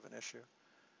little bit of an issue.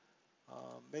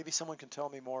 Maybe someone can tell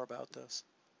me more about this.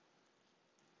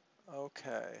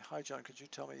 Okay. Hi, John. Could you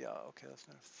tell me? Yeah. Okay. That's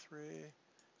knight f3.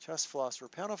 Chess philosopher.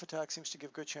 Pawn-off attack seems to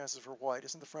give good chances for white.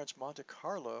 Isn't the French Monte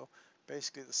Carlo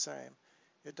basically the same?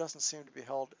 It doesn't seem to be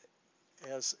held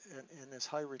as in as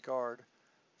high regard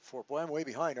for. Boy, I'm way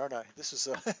behind, aren't I? This is.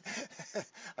 I'm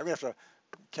gonna have to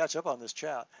catch up on this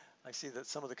chat. I see that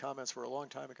some of the comments were a long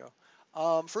time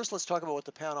ago. First, let's talk about what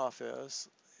the pan-off is.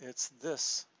 It's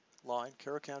this line,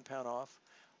 Caro-Kann pan-off.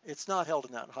 It's not held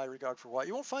in that high regard for white.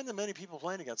 You won't find that many people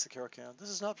playing against the Caro-Kann. This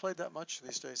is not played that much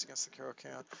these days against the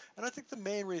Caro-Kann. And I think the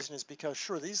main reason is because,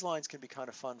 sure, these lines can be kind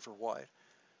of fun for white.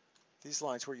 These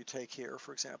lines where you take here,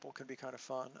 for example, can be kind of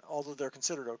fun, although they're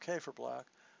considered okay for black.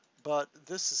 But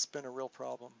this has been a real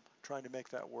problem, trying to make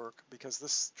that work, because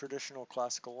this traditional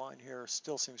classical line here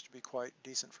still seems to be quite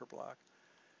decent for black.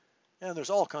 And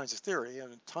there's all kinds of theory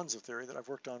and tons of theory that I've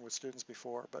worked on with students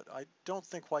before, but I don't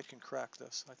think white can crack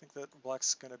this. I think that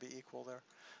black's going to be equal there.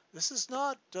 This is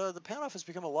not, the Panoff has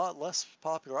become a lot less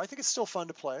popular. I think it's still fun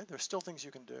to play. There's still things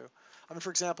you can do. I mean, for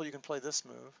example, you can play this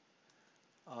move.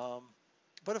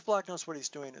 But if black knows what he's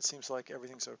doing, it seems like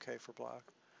everything's okay for black.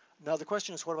 Now the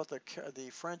question is, what about the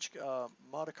French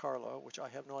Monte Carlo, which I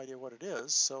have no idea what it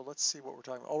is, so let's see what we're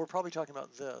talking about. Oh, we're probably talking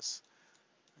about this.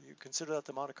 You consider that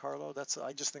the Monte Carlo?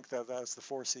 I just think that that's the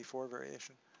 4C4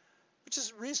 variation, which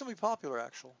is reasonably popular,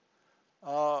 actually.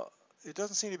 It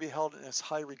doesn't seem to be held in as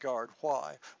high regard.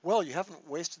 Why? Well, you haven't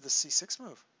wasted the C6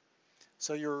 move.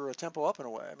 So you're a tempo up in a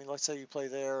way. I mean, let's say you play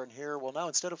there and here. Well, now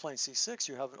instead of playing C6,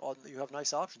 you have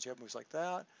nice options. You have moves like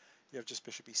that. You have just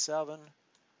bishop E7.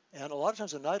 And a lot of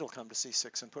times a knight will come to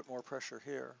C6 and put more pressure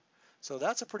here. So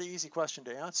that's a pretty easy question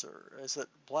to answer, is that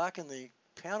black in the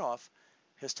Panoff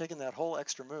has taken that whole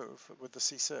extra move with the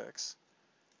C6.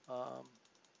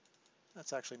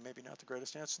 That's actually maybe not the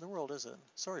greatest answer in the world, is it?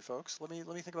 Sorry, folks. Let me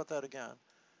think about that again.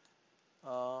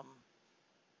 Hang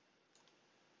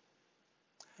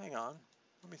on.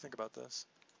 Let me think about this.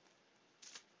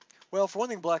 Well, for one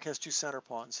thing, black has two center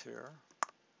pawns here.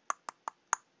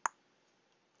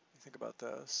 Let me think about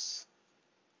this.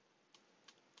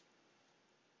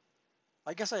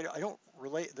 I guess I don't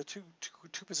relate. The two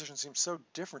positions seem so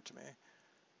different to me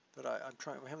that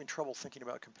I'm having trouble thinking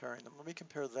about comparing them. Let me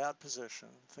compare that position.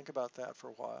 Think about that for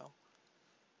a while,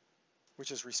 which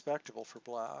is respectable for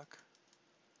black,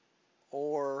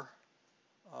 or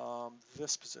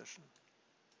this position,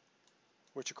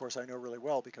 which of course I know really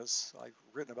well because I've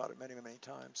written about it many, many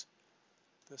times.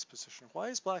 This position. Why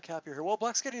is black happier here? Well,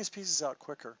 black's getting his pieces out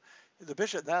quicker. The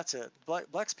bishop, that's it.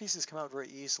 Black's pieces come out very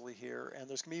easily here, and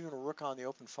there's going to be even a rook on the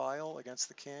open file against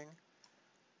the king.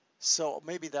 So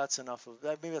maybe that's enough of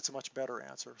that. Maybe that's a much better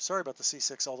answer. Sorry about the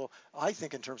C6, although I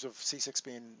think in terms of C6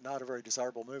 being not a very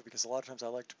desirable move, because a lot of times I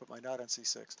like to put my knight on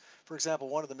C6. For example,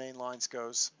 one of the main lines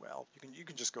goes, well, you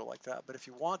can just go like that, but if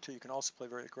you want to, you can also play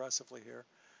very aggressively here.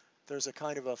 There's a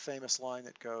kind of a famous line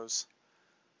that goes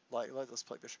like, let's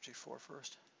play bishop G4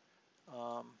 first.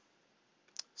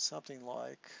 Something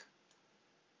like,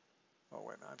 oh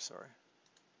wait a minute, I'm sorry.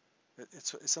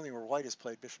 It's something where white has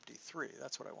played bishop D3.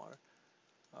 That's what I wanted.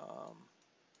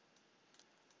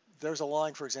 There's a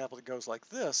line, for example, that goes like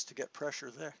this to get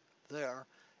pressure there.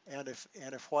 And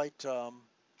if white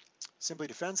simply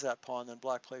defends that pawn, then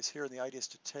black plays here, and the idea is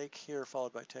to take here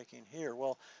followed by taking here.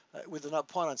 Well, with the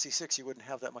pawn on C6, you wouldn't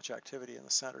have that much activity in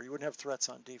the center. You wouldn't have threats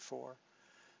on D4.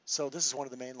 So this is one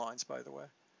of the main lines, by the way,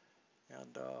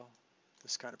 and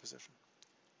this kind of position.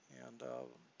 And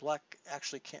black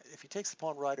actually can't, if he takes the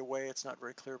pawn right away, it's not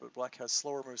very clear, but black has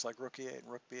slower moves like rook E8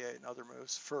 and rook B8 and other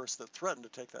moves first that threaten to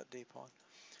take that D pawn.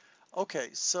 Okay,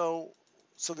 so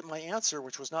that my answer,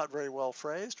 which was not very well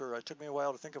phrased, or it took me a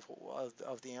while to think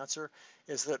of the answer,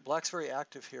 is that black's very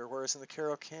active here, whereas in the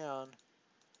Caro-Kann,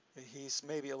 he's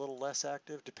maybe a little less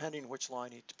active, depending which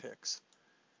line he picks.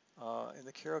 In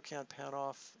the Caro-Kann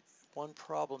Panoff, one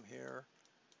problem here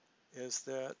is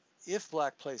that if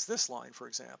black plays this line, for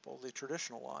example, the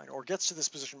traditional line, or gets to this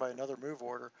position by another move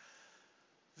order,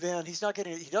 then he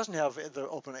doesn't have the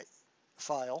open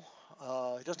file,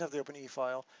 he doesn't have the open E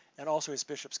file, and also his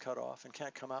bishop's cut off and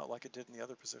can't come out like it did in the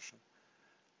other position.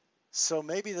 So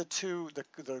maybe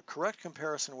the correct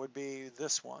comparison would be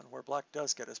this one, where black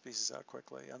does get his pieces out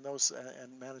quickly and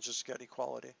manages to get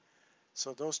equality.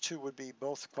 So those two would be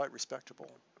both quite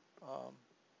respectable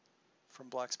from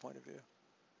black's point of view.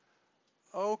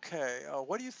 Okay,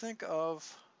 what do you think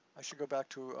of, I should go back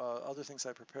to other things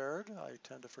I prepared. I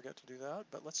tend to forget to do that,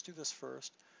 but let's do this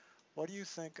first. What do you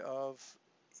think of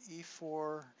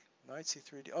E4, knight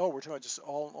C3, oh, we're talking about just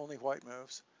only white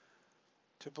moves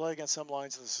to play against some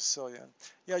lines of the Sicilian.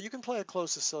 Yeah, you can play a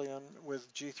closed Sicilian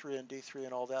with G3 and D3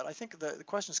 and all that. I think the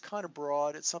question is kind of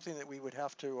broad. It's something that we would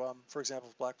have to, for example,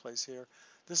 if black plays here,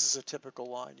 this is a typical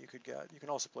line you could get. You can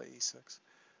also play E6.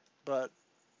 But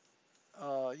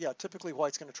yeah, typically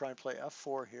white's going to try and play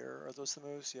F4 here. Are those the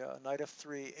moves? Yeah, knight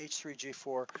F3, H3,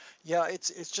 G4. Yeah,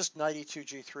 it's just knight E2,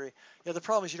 G3. Yeah, the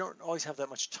problem is you don't always have that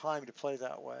much time to play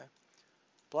that way.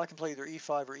 Black can play either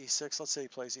E5 or E6. Let's say he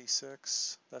plays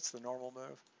E6. That's the normal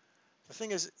move. The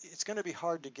thing is, it's going to be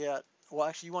hard to get. Well,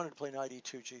 actually, you wanted to play knight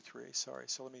E2, G3. Sorry,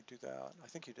 so let me do that. I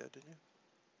think you did, didn't you?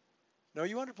 No,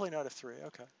 you wanted to play knight F3.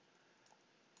 Okay.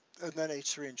 And then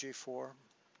H3 and G4.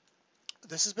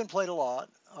 This has been played a lot,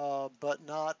 but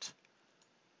not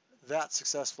that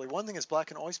successfully. One thing is black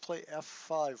can always play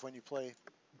F5 when you play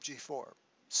G4.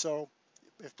 So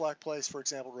if black plays, for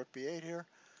example, rook B8 here,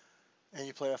 and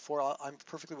you play F4, I'm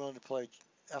perfectly willing to play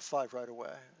F5 right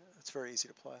away. It's very easy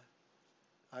to play.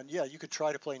 And yeah, you could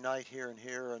try to play knight here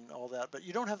and all that, but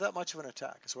you don't have that much of an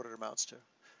attack, is what it amounts to.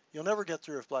 You'll never get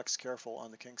through if black's careful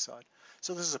on the king side.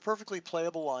 So this is a perfectly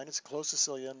playable line. It's a close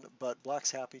Sicilian, but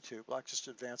black's happy too. Black just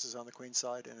advances on the queen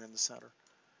side and in the center.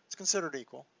 It's considered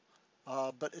equal.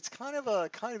 But it's kind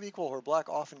of equal where black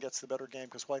often gets the better game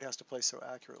because white has to play so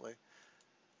accurately.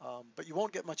 But you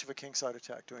won't get much of a kingside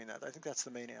attack doing that. I think that's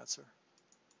the main answer.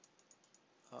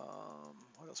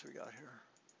 What else we got here?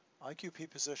 IQP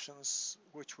positions,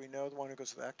 which we know the one who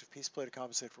goes with active piece play to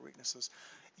compensate for weaknesses.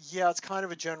 Yeah, it's kind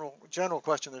of a general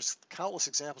question. There's countless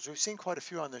examples. We've seen quite a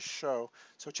few on this show.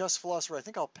 So chess philosopher, I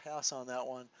think I'll pass on that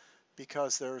one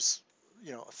because there's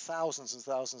thousands and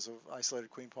thousands of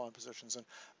isolated queen pawn positions, and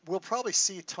we'll probably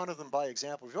see a ton of them by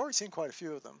example. We've already seen quite a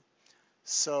few of them.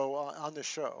 So on this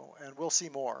show, and we'll see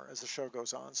more as the show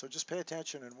goes on. So just pay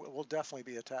attention, and we'll definitely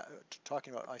be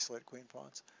talking about isolated queen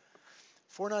pawns.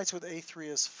 Four knights with a3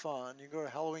 is fun. You go to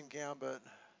Halloween Gambit.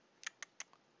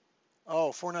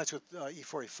 Oh, four knights with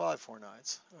e4, e5, four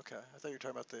knights. Okay, I thought you were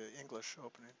talking about the English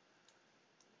opening.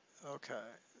 Okay,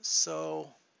 so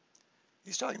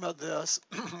he's talking about this,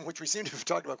 which we seem to have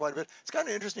talked about quite a bit. It's kind of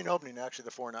an interesting opening, actually,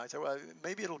 the four knights.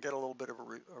 Maybe it'll get a little bit of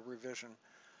a revision.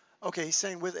 Okay, he's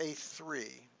saying with a3,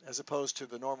 as opposed to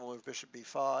the normal move bishop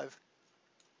b5,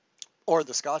 or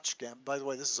the Scotch game. By the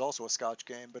way, this is also a Scotch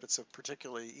game, but it's a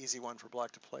particularly easy one for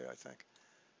black to play, I think.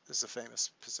 This is a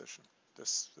famous position,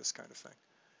 this kind of thing.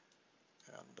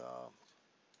 And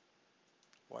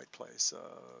white plays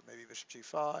maybe bishop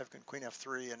g5, queen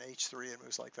f3, and h3, and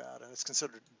moves like that. And it's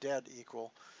considered dead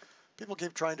equal. People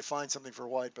keep trying to find something for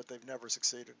white, but they've never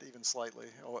succeeded, even slightly,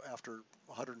 after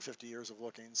 150 years of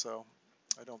looking. So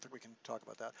I don't think we can talk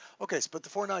about that. Okay, so, but the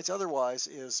four knights otherwise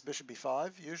is bishop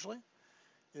b5, usually,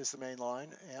 is the main line.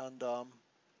 And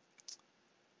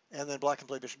then black can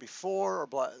play bishop b4, or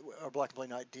black can play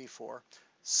knight d4.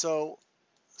 So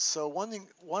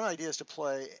one idea is to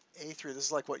play a3. This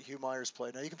is like what Hugh Myers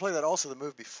played. Now you can play that also the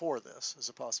move before this is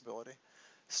a possibility.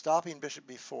 Stopping bishop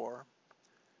b4.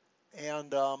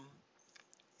 And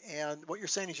what you're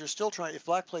saying is you're still trying, if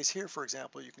black plays here, for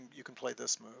example, you can play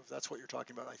this move. That's what you're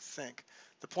talking about, I think.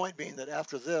 The point being that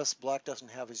after this, black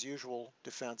doesn't have his usual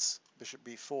defense, bishop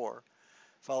b4,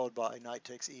 followed by knight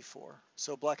takes e4.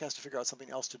 So black has to figure out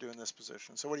something else to do in this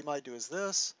position. So what he might do is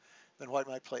this, then white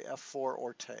might play f4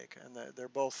 or take, and they're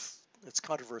both, it's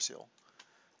controversial.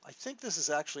 I think this is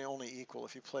actually only equal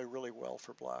if you play really well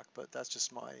for black, but that's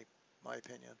just my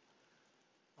opinion.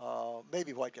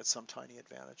 Maybe white gets some tiny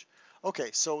advantage. Okay,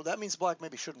 so that means black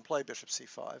maybe shouldn't play bishop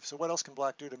c5. So what else can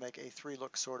black do to make a3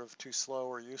 look sort of too slow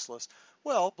or useless?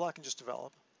 Well, black can just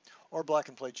develop, or black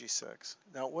can play g6.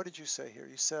 Now, what did you say here?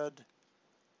 You said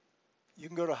you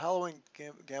can go to Halloween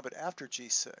Gambit after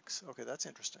g6. Okay, that's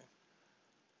interesting.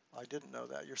 I didn't know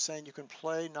that. You're saying you can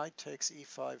play knight takes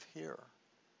e5 here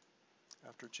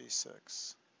after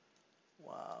g6.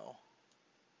 Wow.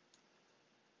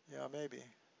 Yeah, maybe.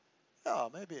 Yeah,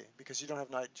 maybe, because you don't have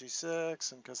knight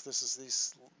g6, and because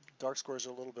these dark squares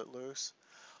are a little bit loose.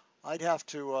 I'd have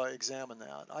to examine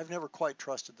that. I've never quite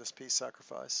trusted this piece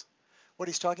sacrifice. What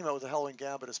he's talking about with the Halloween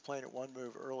Gambit is playing it one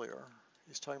move earlier.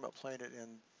 He's talking about playing it in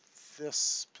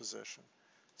this position.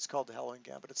 It's called the Halloween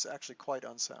Gambit. It's actually quite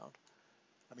unsound.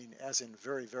 I mean, as in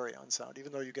very, very unsound,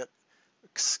 even though you get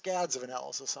scads of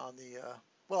analysis on the,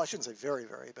 well, I shouldn't say very,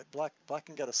 very, but black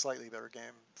can get a slightly better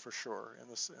game for sure in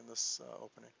this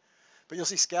opening. But you'll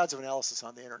see scads of analysis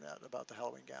on the internet about the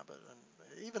Halloween Gambit,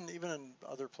 and even in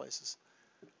other places.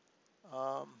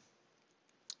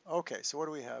 Okay, so what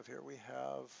do we have here? We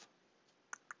have,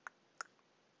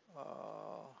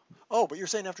 oh, but you're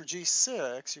saying after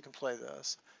g6 you can play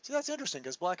this. See, that's interesting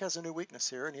because black has a new weakness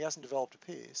here, and he hasn't developed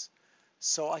a piece.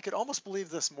 So I could almost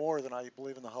believe this more than I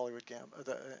believe in the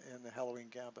in the Halloween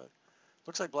Gambit.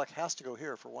 Looks like black has to go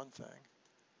here for one thing,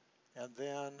 and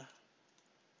then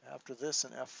after this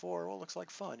and f4, well, it looks like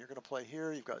fun. You're going to play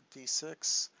here. You've got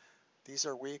d6. These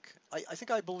are weak. I think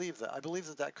I believe that. I believe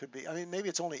that that could be. I mean, maybe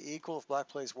it's only equal if black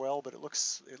plays well, but it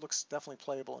looks definitely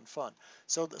playable and fun.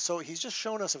 So he's just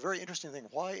shown us a very interesting thing.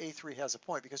 Why a3 has a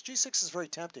point? Because g6 is very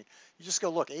tempting. You just go,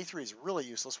 look, a3 is really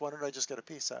useless. Why don't I just get a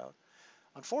piece out?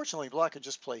 Unfortunately, black could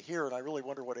just play here, and I really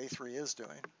wonder what a3 is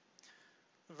doing.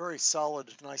 A very solid,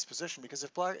 nice position, because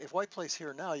if white plays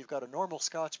here now, you've got a normal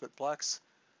Scotch, but black's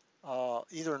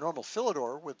either a normal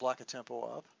Philidor with black a tempo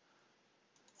up,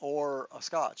 or a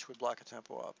Scotch with black a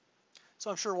tempo up. So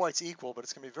I'm sure white's equal, but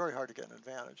it's going to be very hard to get an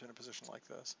advantage in a position like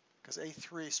this, because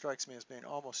a3 strikes me as being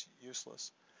almost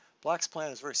useless. Black's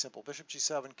plan is very simple. Bishop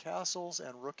g7 castles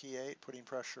and rook e8, putting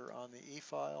pressure on the e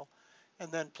file,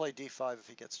 and then play d5 if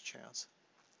he gets a chance.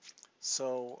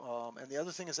 So, and the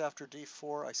other thing is after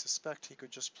d4, I suspect he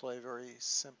could just play very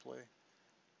simply,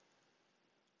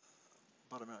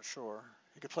 but I'm not sure.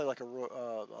 He could play like a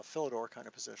Philidor kind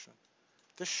of position.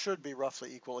 This should be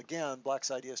roughly equal. Again,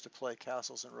 black's idea is to play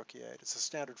castles and rook e8. It's a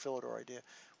standard Philidor idea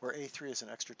where a3 is an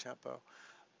extra tempo.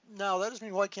 Now, that doesn't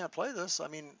mean white can't play this. I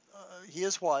mean, he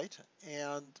is white,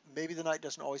 and maybe the knight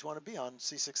doesn't always want to be on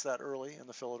c6 that early in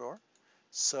the Philidor.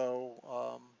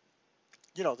 So,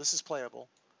 you know, this is playable,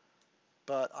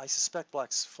 but I suspect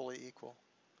black's fully equal.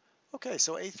 Okay,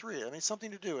 so a3. I mean,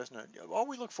 something to do, isn't it? All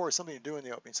we look for is something to do in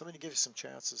the opening, something to give you some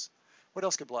chances. What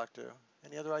else could black do?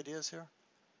 Any other ideas here?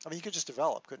 I mean, he could just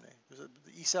develop, couldn't he?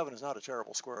 The e7 is not a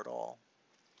terrible square at all.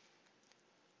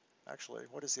 Actually,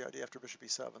 what is the idea after bishop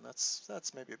e7?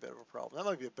 That's maybe a bit of a problem. That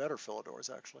might be a better Philidor's,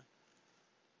 actually.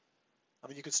 I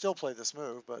mean, you could still play this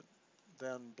move, but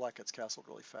then black gets castled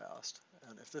really fast.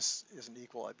 And if this isn't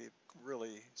equal, I'd be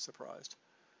really surprised.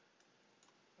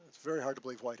 It's very hard to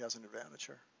believe white has an advantage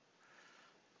here.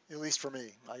 At least for me.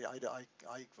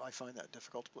 I find that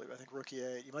difficult to believe. I think rook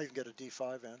e8, you might even get a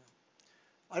d5 in.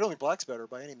 I don't think black's better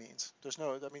by any means. There's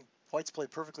no, I mean, white's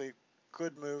played perfectly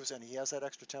good moves, and he has that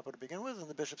extra tempo to begin with, and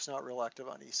the bishop's not real active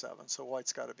on e7, so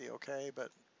white's got to be okay, but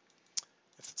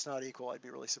if it's not equal, I'd be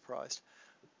really surprised.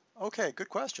 Okay, good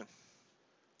question.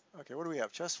 Okay, what do we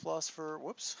have? Chess philosopher,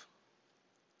 whoops.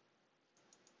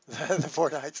 The four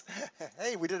knights.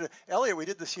 Hey, Elliot, we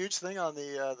did this huge thing on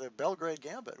the Belgrade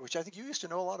Gambit, which I think you used to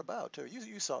know a lot about, too.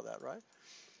 You saw that, right?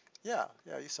 Yeah,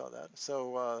 you saw that.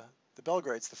 So the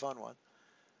Belgrade's the fun one.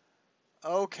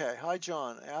 Okay, hi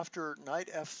John. After knight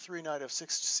f3, knight f6,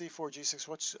 c4, g6,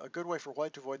 what's a good way for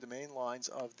white to avoid the main lines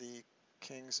of the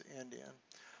King's Indian?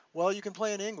 Well, you can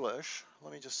play in English.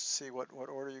 Let me just see what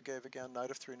order you gave again. Knight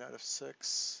f3, knight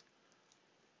f6,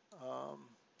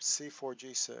 c4,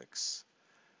 g6.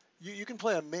 You can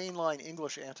play a mainline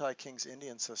English anti-King's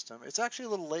Indian system. It's actually a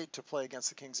little late to play against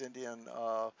the King's Indian.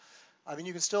 I mean,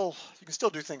 you can still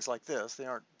do things like this. They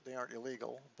aren't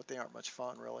illegal, but they aren't much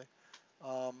fun really.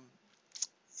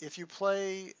 If you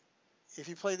play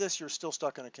this, you're still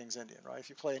stuck in a King's Indian, right? If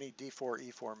you play any d4,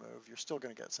 e4 move, you're still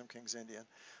going to get some King's Indian.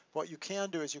 What you can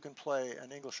do is you can play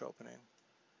an English opening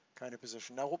kind of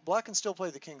position. Now, black can still play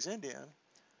the King's Indian,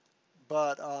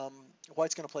 but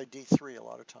white's going to play d3 a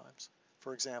lot of times.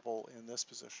 For example, in this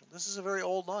position. This is a very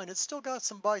old line. It's still got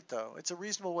some bite, though. It's a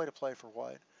reasonable way to play for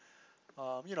white.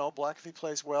 You know, black, if he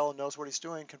plays well and knows what he's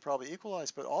doing, can probably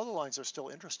equalize, but all the lines are still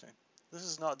interesting. This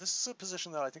is a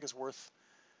position that I think is worth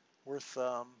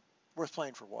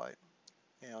playing for white,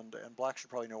 and black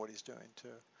should probably know what he's doing too.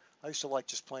 I used to like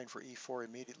just playing for e4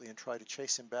 immediately and try to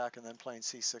chase him back and then playing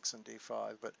c6 and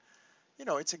d5, but you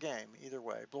know, it's a game either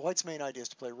way. But white's main idea is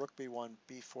to play rook b1,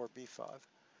 b4, b5,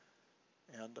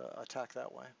 and attack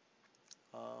that way.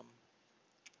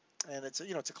 And it's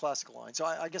it's a classical line. So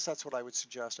I guess that's what I would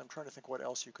suggest. I'm trying to think what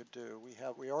else you could do.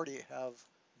 We already have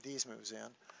these moves in.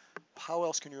 How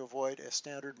else can you avoid a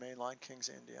standard mainline King's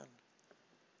Indian?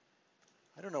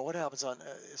 I don't know what happens on.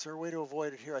 Is there a way to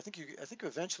avoid it here? I think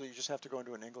eventually you just have to go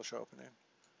into an English opening.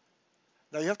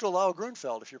 Now you have to allow a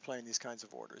Grunfeld if you're playing these kinds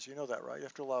of orders. You know that, right? You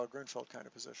have to allow a Grunfeld kind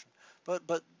of position.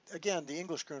 But again, the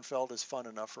English Grunfeld is fun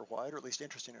enough for white, or at least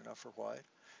interesting enough for white.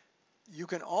 You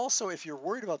can also, if you're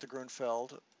worried about the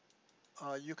Grunfeld,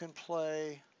 you can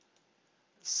play,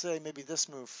 say, maybe this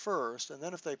move first, and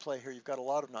then if they play here, you've got a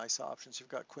lot of nice options. You've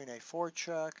got Queen A4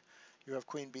 check, you have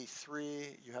Queen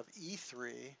B3, you have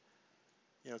E3.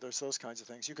 You know, there's those kinds of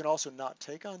things. You can also not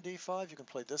take on d5. You can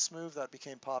play this move. That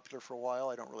became popular for a while.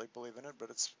 I don't really believe in it,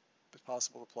 but it's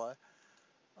possible to play.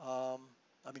 I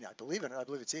mean, I believe in it. I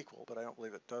believe it's equal, but I don't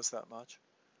believe it does that much.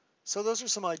 So those are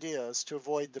some ideas to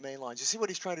avoid the main lines. You see what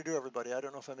he's trying to do, everybody. I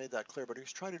don't know if I made that clear, but what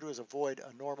he's trying to do is avoid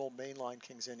a normal mainline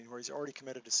King's Indian where he's already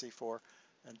committed to c4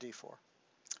 and d4.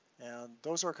 And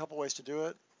those are a couple ways to do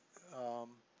it,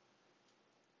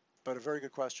 but a very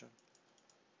good question.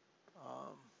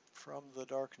 From the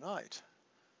Dark Knight.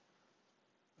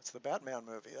 It's the Batman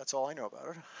movie. That's all I know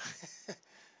about it.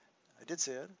 I did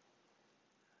see it.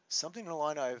 Something in a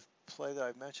line I've played that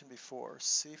I've mentioned before.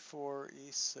 C4,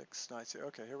 E6, Knight C.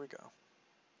 Okay, here we go.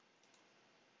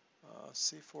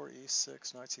 C4,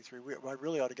 E6, Knight C3. I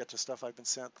really ought to get to stuff I've been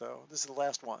sent, though. This is the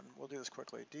last one. We'll do this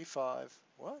quickly. D5.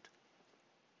 What?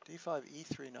 D5,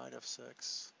 E3, Knight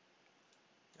F6.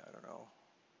 Yeah, I don't know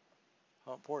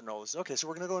how important all this is. Okay, so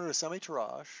we're going to go into a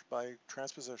semi-tirage by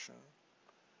transposition.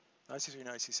 Knight c3,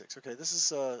 knight c6. Okay, this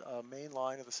is a main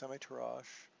line of the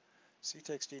semi-tirage. C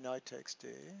takes d, knight takes d.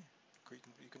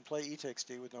 You can play e takes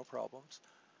d with no problems.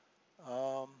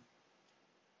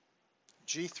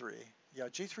 G3. Yeah,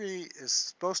 G3 is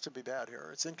supposed to be bad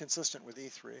here. It's inconsistent with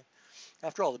E3.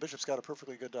 After all, the bishop's got a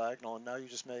perfectly good diagonal, and now you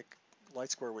just make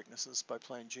light square weaknesses by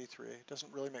playing G3. It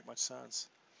doesn't really make much sense.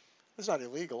 It's not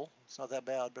illegal. It's not that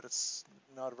bad, but it's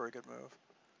not a very good move.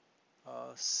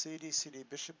 CD, CD,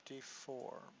 bishop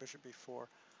D4, bishop B4.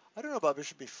 I don't know about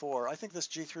bishop B4. I think this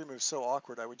G3 move is so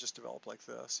awkward I would just develop like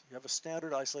this. You have a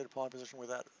standard isolated pawn position with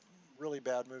that really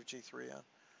bad move G3 in. I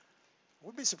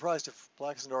would be surprised if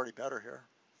black isn't already better here.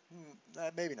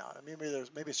 Maybe not. I mean,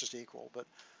 maybe it's just equal, but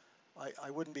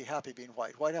I wouldn't be happy being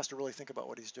white. White has to really think about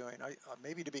what he's doing.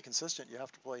 Maybe to be consistent, you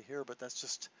have to play here, but that's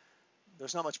just,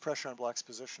 there's not much pressure on black's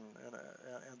position,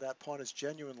 and that pawn is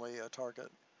genuinely a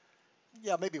target.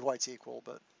 Yeah, maybe white's equal,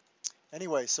 but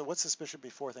anyway, so what's this bishop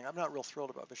b4 thing? I'm not real thrilled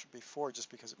about bishop b4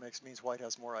 just because it means white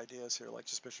has more ideas here, like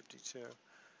just bishop d2.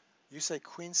 You say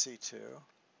queen c2.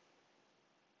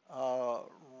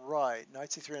 Right, knight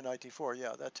c3 and knight d4.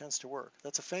 Yeah, that tends to work.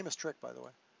 That's a famous trick, by the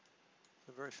way. It's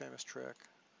a very famous trick.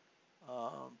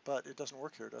 But it doesn't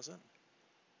work here, does it?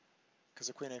 Because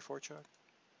of queen a4 check?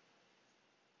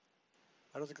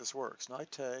 I don't think this works. Knight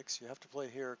takes. You have to play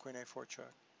here, queen a4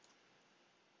 check.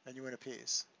 And you win a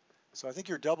piece. So I think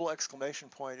your double exclamation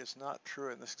point is not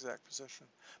true in this exact position.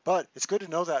 But it's good to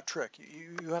know that trick.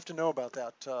 You have to know about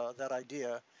that that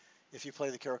idea if you play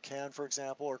the Caro-Kann, for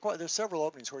example, or there's several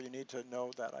openings where you need to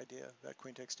know that idea, that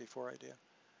queen takes d4 idea.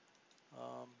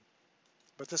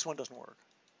 But this one doesn't work.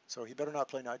 So he better not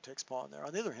play knight takes pawn there.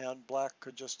 On the other hand, black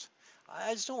could just,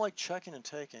 I just don't like checking and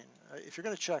taking. If you're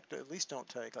going to check, at least don't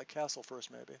take, like castle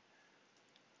first maybe.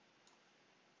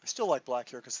 I still like black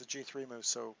here because the g3 move's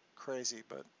so crazy,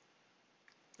 but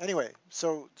anyway,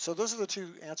 so those are the two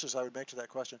answers I would make to that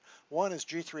question. One is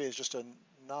G3 is just a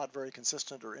not very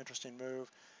consistent or interesting move,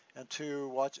 and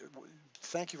two,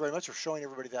 thank you very much for showing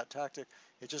everybody that tactic.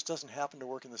 It just doesn't happen to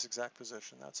work in this exact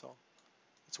position, that's all.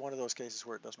 It's one of those cases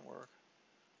where it doesn't work.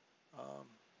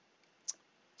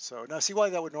 So now see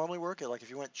why that would normally work? Like if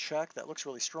you went check, that looks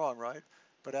really strong, right?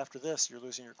 But after this, you're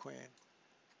losing your queen.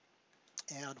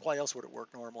 And why else would it work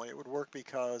normally? It would work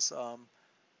because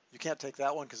you can't take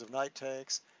that one because of knight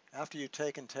takes. After you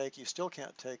take and take, you still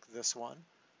can't take this one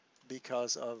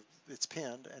because of it's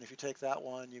pinned. And if you take that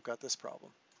one, you've got this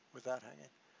problem with that hanging.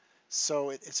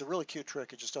 So it's a really cute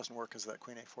trick. It just doesn't work because of that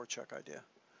queen a4 check idea.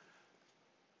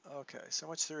 Okay, so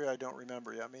much theory I don't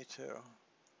remember. Yeah, me too.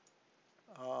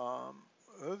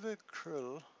 Uwe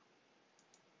Krull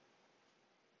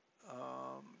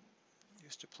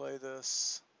used to play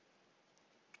this.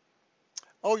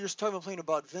 Oh, you're talking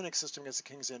about Vinnick's system against the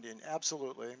King's Indian.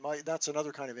 Absolutely. That's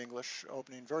another kind of English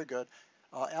opening. Very good.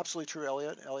 Absolutely true,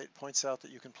 Elliot. Elliot points out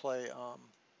that you can play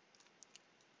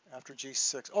after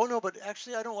g6. Oh, no, but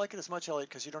actually I don't like it as much, Elliot,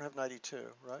 because you don't have knight e2,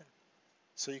 right?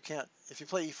 So you can't, if you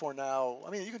play e4 now, I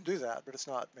mean, you can do that, but it's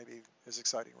not maybe as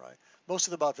exciting, right? Most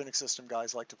of the Botvinnik system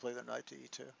guys like to play their knight to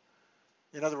e2.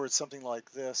 In other words, something like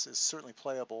this is certainly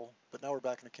playable, but now we're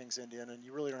back in a King's Indian, and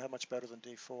you really don't have much better than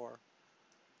d4.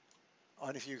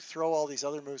 And if you throw all these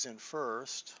other moves in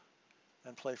first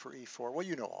and play for e4, well,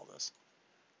 you know all this.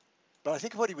 But I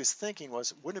think what he was thinking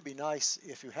was, wouldn't it be nice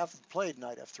if you haven't played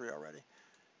knight f3 already?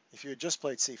 If you had just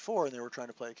played c4 and they were trying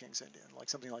to play a King's Indian, like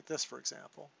something like this, for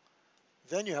example,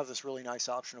 then you have this really nice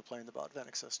option of playing the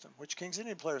Botvinnik system, which King's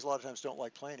Indian players a lot of times don't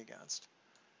like playing against,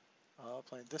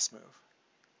 playing this move.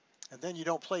 And then you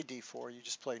don't play d4, you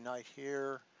just play knight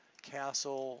here,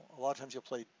 castle. A lot of times you'll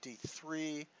play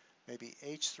d3, maybe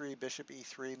h3, bishop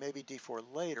e3, maybe d4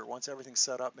 later, once everything's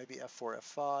set up, maybe f4,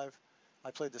 f5.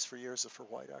 I played this for years for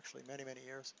white, actually, many, many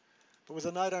years. But with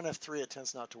a knight on f3, it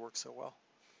tends not to work so well.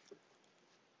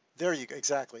 There you go,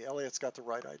 exactly. Elliot's got the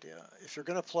right idea. If you're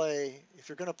going to play, if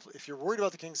you're worried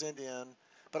about the King's Indian,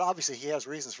 but obviously he has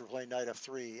reasons for playing knight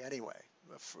f3 anyway,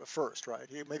 first, right?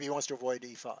 Maybe he wants to avoid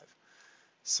e5.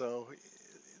 So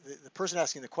the person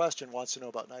asking the question wants to know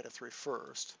about knight f3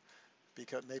 first,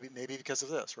 because maybe because of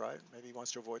this, right? Maybe he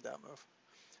wants to avoid that move.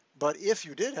 But if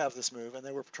you did have this move and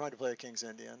they were trying to play a King's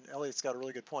Indian, Elliot's got a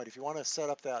really good point. If you want to set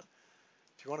up that,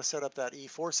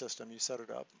 e4 system, you set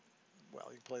it up. Well,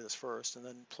 you can play this first and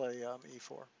then play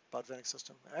e4, Botvinnik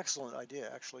system. Excellent idea,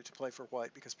 actually, to play for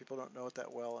white because people don't know it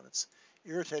that well and it's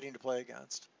irritating to play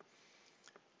against.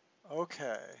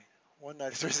 Okay. One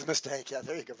knight f3 is a mistake. Yeah,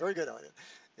 there you go. Very good, Elliot.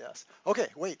 Yes. Okay,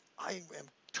 wait. I am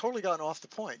totally gotten off the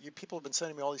point. People have been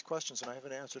sending me all these questions and I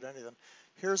haven't answered any of them.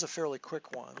 Here's a fairly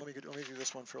quick one. Let me do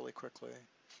this one fairly quickly.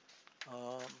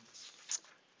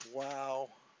 Wow.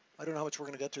 I don't know how much we're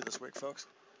going to get to this week, folks.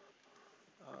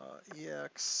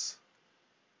 EX.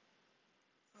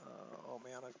 Oh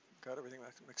man, I've got everything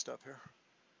mixed up here.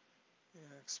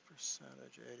 X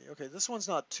percentage 80. Okay, this one's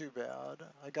not too bad.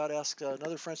 I got asked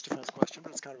another French defense question,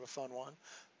 but it's kind of a fun one,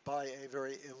 by a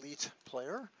very elite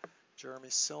player, Jeremy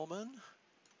Silman,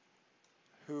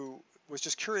 who was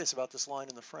just curious about this line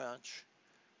in the French,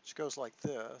 which goes like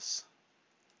this.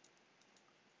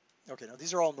 Okay, now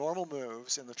these are all normal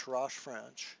moves in the Tarrasch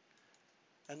French.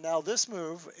 And now this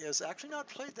move is actually not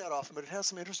played that often, but it has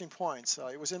some interesting points.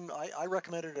 I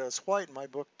recommended it as white in my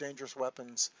book, Dangerous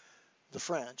Weapons, the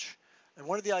French. And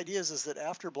one of the ideas is that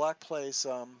after black plays,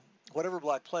 whatever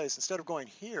black plays, instead of going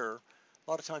here,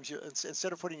 a lot of times,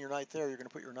 instead of putting your knight there, you're going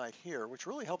to put your knight here, which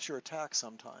really helps your attack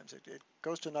sometimes. It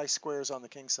goes to nice squares on the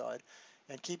king side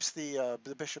and keeps the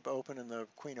bishop open and the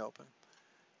queen open.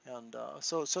 And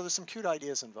so there's some cute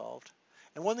ideas involved.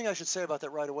 And one thing I should say about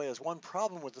that right away is one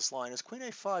problem with this line is queen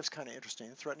a5 is kind of interesting,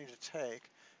 threatening to take,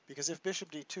 because if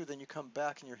bishop d2, then you come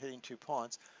back and you're hitting 2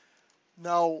 pawns.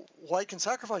 Now, white can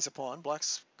sacrifice a pawn.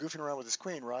 Black's goofing around with his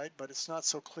queen, right? But it's not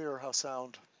so clear how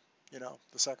sound, the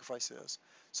sacrifice is.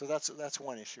 So that's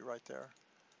one issue right there.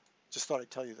 Just thought I'd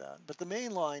tell you that. But the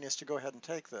main line is to go ahead and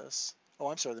take this. Oh,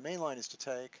 I'm sorry. The main line is to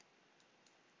take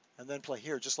and then play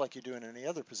here just like you do in any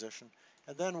other position.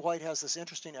 And then white has this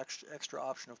interesting extra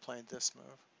option of playing this move.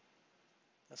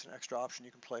 That's an extra option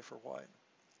you can play for white,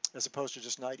 as opposed to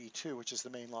just knight e2, which is the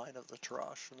main line of the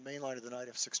Tarrasch. The main line of the knight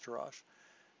f6 Tarrasch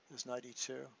is knight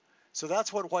e2. So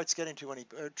that's what white's getting to when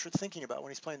thinking about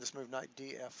when he's playing this move, knight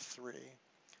df3.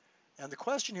 And the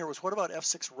question here was, what about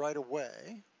f6 right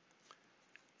away?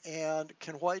 And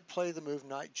can white play the move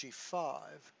knight g5?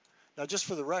 Now, just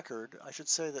for the record, I should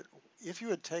say that if you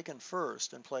had taken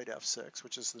first and played f6,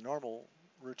 which is the normal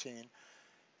routine,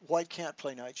 white can't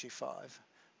play knight g5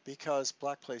 because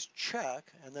black plays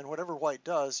check, and then whatever white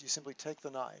does, you simply take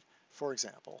the knight. For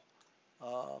example,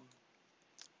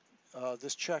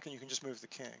 this check, and you can just move the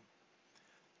king.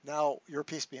 Now, you're a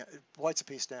piece behind, white's a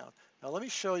piece down. Now, let me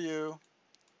show you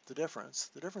the difference.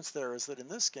 The difference there is that in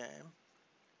this game,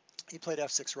 he played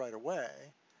f6 right away,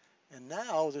 and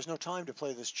now there's no time to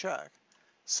play this check.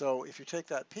 So if you take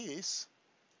that piece,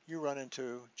 you run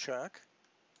into check.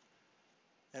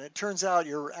 And it turns out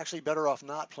you're actually better off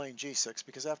not playing g6,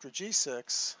 because after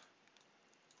g6,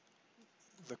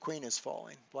 the queen is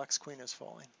falling. Black's queen is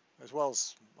falling, as well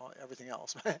as everything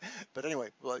else. But anyway,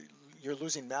 well, you're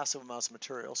losing massive amounts of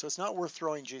material. So it's not worth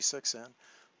throwing g6 in.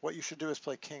 What you should do is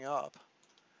play king up.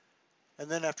 And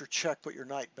then after check, put your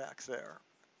knight back there.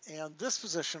 And this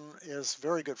position is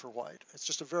very good for white. It's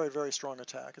just a very, very strong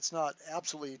attack. It's not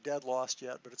absolutely dead lost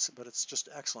yet, but it's just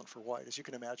excellent for white, as you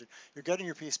can imagine. You're getting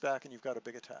your piece back, and you've got a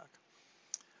big attack.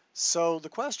 So the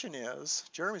question is,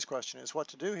 Jeremy's question is, what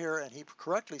to do here? And he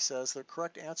correctly says the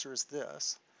correct answer is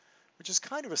this, which is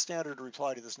kind of a standard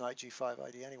reply to this knight g5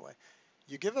 idea anyway.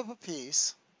 You give up a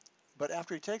piece, but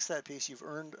after he takes that piece, you've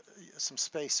earned some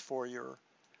space for your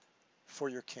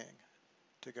king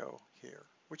to go here,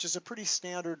 which is a pretty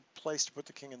standard place to put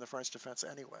the king in the French defense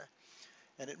anyway.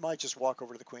 And it might just walk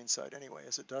over to the queen side anyway,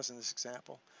 as it does in this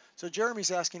example. So Jeremy's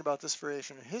asking about this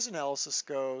variation, and his analysis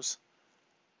goes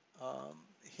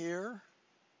here.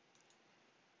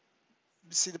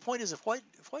 See, the point is, if white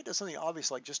does something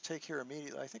obvious like just take here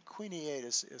immediately, I think queen e8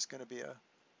 is going to be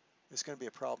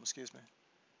a problem. Excuse me.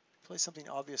 Play something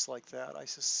obvious like that, I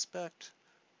suspect.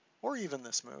 Or even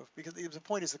this move, because the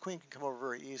point is the queen can come over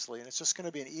very easily, and it's just going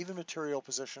to be an even material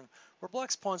position where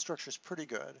black's pawn structure is pretty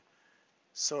good,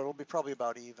 so it'll be probably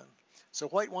about even. So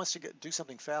white wants to do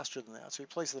something faster than that, so he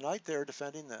plays the knight there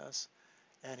defending this,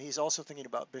 and he's also thinking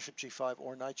about bishop g5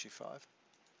 or knight g5.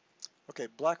 Okay,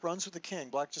 black runs with the king.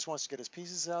 Black just wants to get his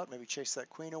pieces out, maybe chase that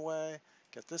queen away,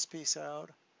 get this piece out.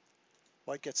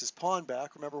 White gets his pawn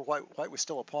back. Remember, white was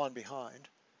still a pawn behind.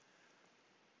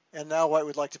 And now white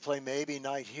would like to play maybe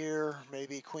knight here,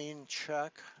 maybe queen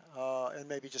check, and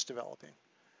maybe just developing.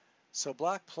 So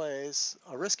black plays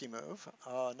a risky move.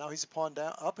 Now he's a pawn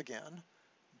down, up again,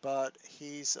 but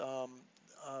he's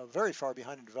very far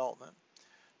behind in development.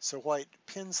 So white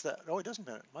pins that. Oh, he doesn't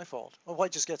pin it. My fault. Oh,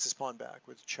 white just gets his pawn back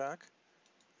with check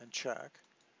and check.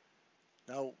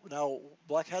 Now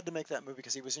black had to make that move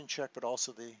because he was in check, but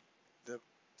also the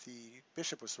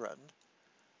bishop was threatened.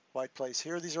 White plays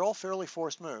here. These are all fairly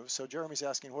forced moves, so Jeremy's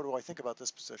asking, what do I think about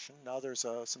this position? Now there's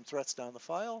some threats down the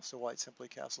file, so white simply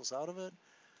castles out of it.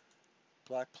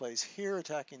 Black plays here,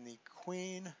 attacking the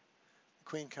queen. The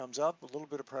queen comes up, a little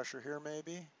bit of pressure here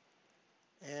maybe.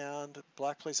 And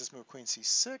black plays this move, queen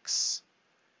c6.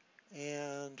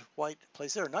 And white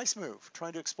plays there. Nice move,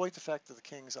 trying to exploit the fact that the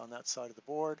king's on that side of the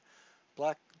board.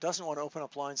 Black doesn't want to open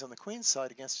up lines on the queen's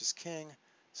side against his king,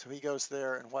 so he goes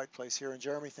there, and white plays here. And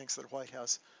Jeremy thinks that white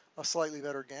has a slightly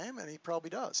better game, and he probably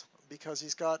does, because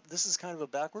this is kind of a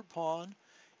backward pawn,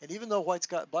 and even though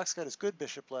black's got his good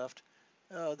bishop left,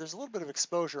 there's a little bit of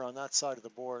exposure on that side of the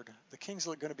board. The king's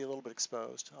going to be a little bit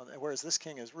exposed, whereas this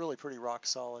king is really pretty rock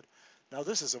solid. Now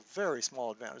this is a very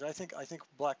small advantage. I think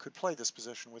black could play this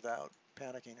position without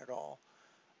panicking at all,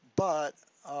 but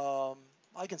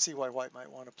I can see why white might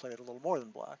want to play it a little more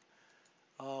than black.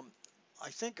 I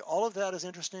think all of that is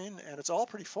interesting, and it's all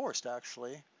pretty forced,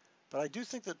 actually. But I do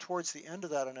think that towards the end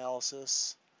of that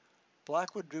analysis,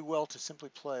 black would do well to simply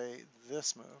play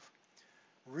this move,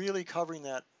 really covering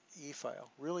that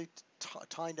e-file, really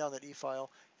tying down that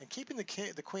e-file, and keeping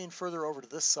the queen further over to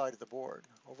this side of the board,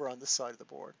 over on this side of the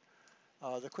board.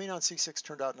 The queen on c6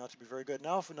 turned out not to be very good.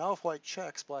 Now if white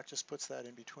checks, black just puts that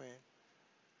in between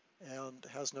and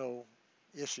has no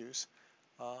issues.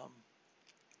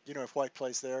 You know, if white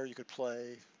plays there, you could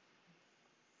play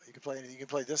anything. You can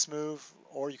play this move,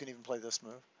 or you can even play this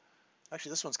move.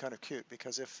 Actually, this one's kind of cute,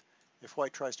 because if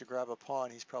white tries to grab a pawn,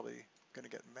 he's probably going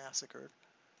to get massacred.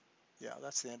 Yeah,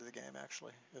 that's the end of the game,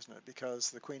 actually, isn't it?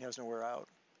 Because the queen has nowhere out,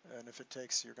 and if it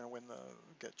takes, you're going to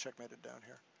get checkmated down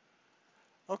here.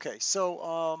 Okay,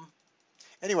 so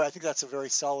anyway, I think that's a very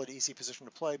solid, easy position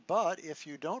to play. But if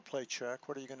you don't play check,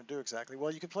 what are you going to do exactly?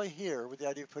 Well, you can play here with the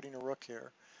idea of putting a rook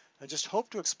here, and just hope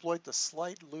to exploit the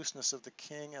slight looseness of the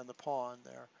king and the pawn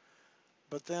there.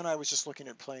 But then I was just looking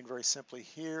at playing very simply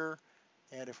here,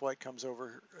 and if white comes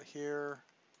over here,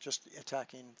 just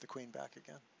attacking the queen back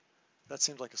again. That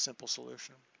seemed like a simple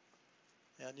solution.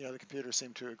 And, you know, the computer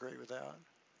seemed to agree with that.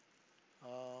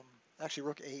 Actually,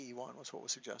 rook AE1 was what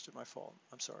was suggested. My fault.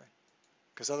 I'm sorry.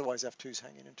 Because otherwise F2 is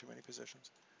hanging in too many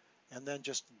positions. And then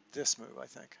just this move, I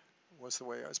think, was the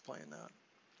way I was playing that.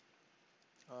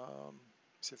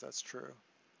 See if that's true.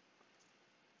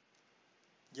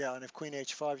 Yeah, and if queen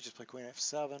h5, you just play queen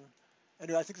f7.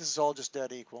 Anyway, I think this is all just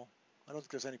dead equal. I don't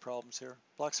think there's any problems here.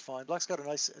 Black's fine. Black's got a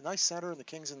nice center, and the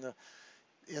king's in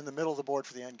the middle of the board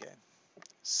for the endgame.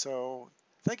 So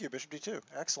thank you, bishop d2.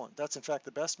 Excellent. That's in fact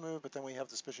the best move, but then we have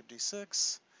this bishop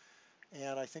d6,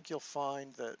 and I think you'll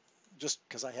find that, just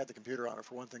because I had the computer on it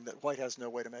for one thing, that white has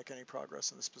no way to make any progress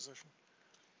in this position.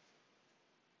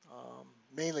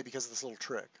 Mainly because of this little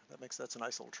trick. That's a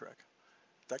nice little trick.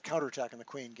 That counterattack on the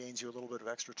queen gains you a little bit of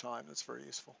extra time. That's very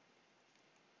useful.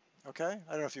 Okay?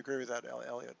 I don't know if you agree with that,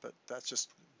 Elliot, but that's just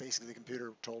basically the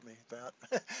computer told me that.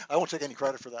 I won't take any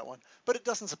credit for that one. But it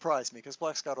doesn't surprise me, because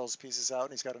black's got all his pieces out,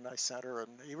 and he's got a nice center,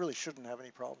 and he really shouldn't have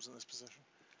any problems in this position.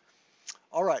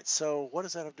 All right, so what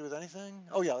does that have to do with anything?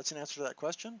 Oh yeah, that's an answer to that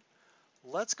question.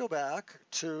 Let's go back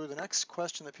to the next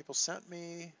question that people sent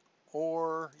me,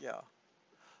 yeah.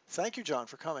 Thank you, John,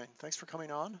 for coming. Thanks for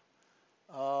coming on.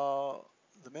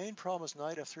 The main problem is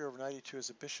knight f3 over knight e2 is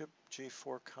a bishop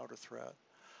g4 counter threat.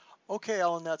 Okay,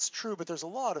 Alan, that's true, but there's a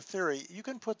lot of theory. You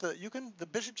can put the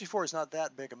bishop g4 is not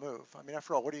that big a move. I mean,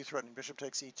 after all, what are you threatening? Bishop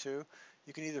takes e2.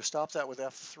 You can either stop that with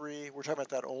f3. We're talking about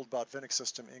that old Botvinnik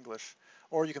system English,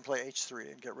 or you can play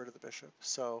h3 and get rid of the bishop.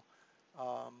 So,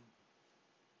 no,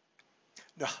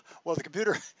 well, the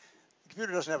computer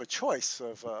doesn't have a choice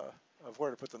of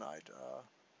where to put the knight.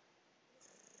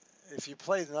 If you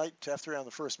play the knight to f3 on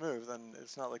the first move, then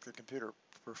it's not like the computer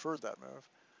preferred that move.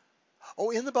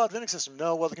 Oh, in the Botvinnik system,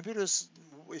 no. Well, the computer's,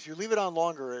 if you leave it on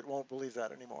longer, it won't believe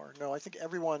that anymore. No, I think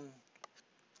everyone.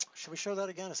 Should we show that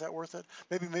again? Is that worth it?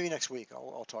 Maybe next week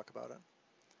I'll talk about it.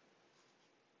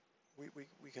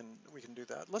 We can do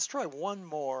that. Let's try one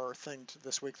more thing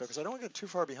this week though, because I don't want to get too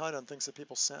far behind on things that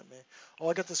people sent me. Oh,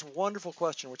 I got this wonderful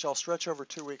question, which I'll stretch over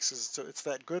 2 weeks. It's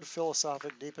that good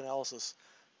philosophic deep analysis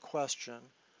question.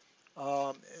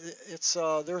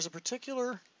 There's a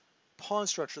particular pawn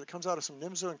structure that comes out of some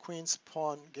Nimzo and Queen's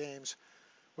pawn games,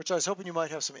 which I was hoping you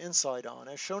might have some insight on.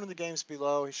 As shown in the games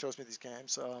below, he shows me these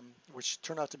games, which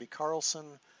turned out to be Carlsen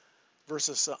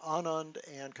versus Anand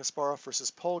and Kasparov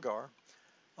versus Polgar.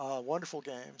 Wonderful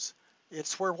games.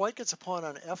 It's where white gets a pawn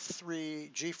on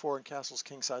f3, g4, and castles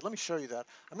kingside. Let me show you that.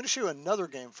 I'm going to show you another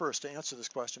game first to answer this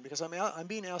question, because I'm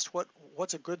being asked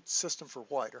what's a good system for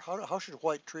white, or how should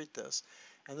white treat this.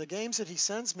 And the games that he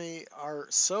sends me are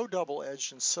so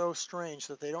double-edged and so strange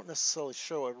that they don't necessarily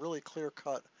show a really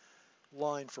clear-cut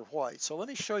line for white. So let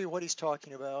me show you what he's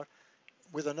talking about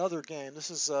with another game. This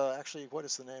is actually, what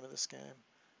is the name of this game?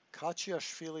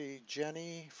 Kachiashvili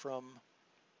Jenny from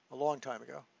a long time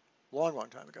ago. Long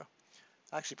time ago.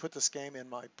 I actually put this game in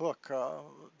my book,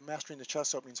 Mastering the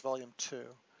Chess Openings, Volume 2.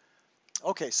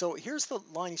 Okay, so here's the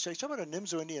line he's talking about, a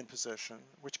Nimzo Indian position,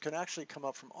 which can actually come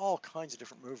up from all kinds of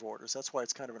different move orders. That's why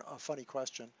it's kind of a funny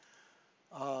question.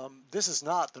 This is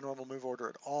not the normal move order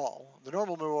at all. The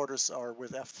normal move orders are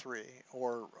with f3,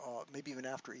 or maybe even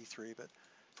after e3, but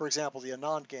For example, the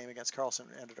Anand game against Carlsen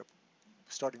ended up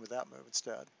starting with that move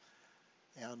instead.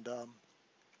 And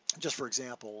just for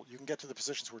example, you can get to the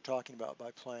positions we're talking about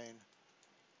by playing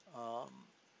um,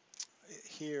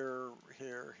 here,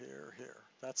 here, here, here.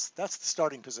 That's the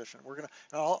starting position.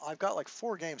 I've got like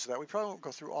 4 games of that. We probably won't go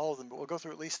through all of them, but we'll go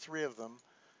through at least 3 of them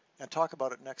and talk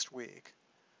about it next week.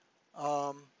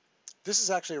 This is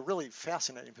actually a really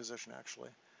fascinating position, actually,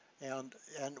 and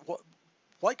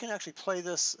White can actually play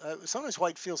this. Sometimes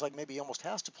White feels like maybe he almost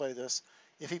has to play this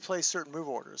if he plays certain move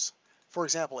orders. For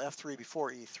example, F3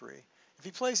 before E3. If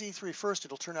he plays E3 first,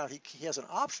 it'll turn out he has an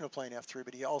option of playing F3,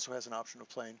 but he also has an option of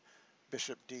playing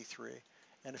Bishop D3.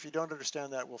 And if you don't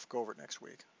understand that, we'll go over it next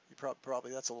week. You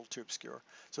probably that's a little too obscure.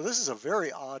 So this is a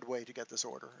very odd way to get this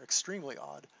order, extremely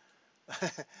odd.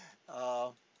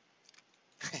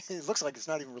 It looks like it's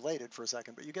not even related for a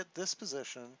second, but you get this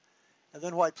position, and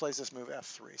then White plays this move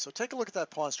F3. So take a look at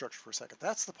that pawn structure for a second.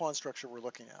 That's the pawn structure we're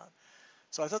looking at.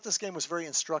 So I thought this game was very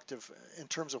instructive in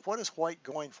terms of what is White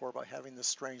going for by having this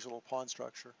strange little pawn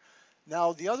structure.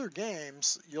 Now the other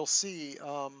games, you'll see,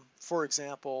 for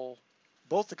example,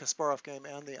 both the Kasparov game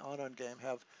and the Anand game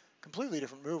have completely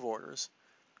different move orders.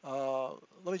 Let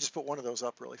me just put one of those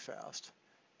up really fast.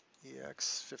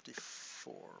 EX54,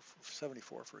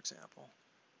 74, for example.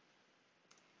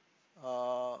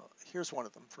 Here's one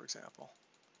of them, for example.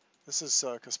 This is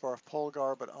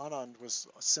Kasparov-Polgar, but Anand was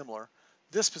similar.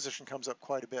 This position comes up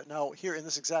quite a bit. Now, here in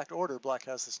this exact order, Black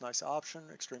has this nice option,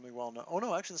 extremely well known. Oh,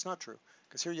 no, actually, that's not true,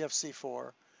 because here you have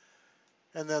C4,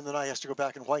 and then the knight has to go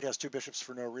back, and White has 2 bishops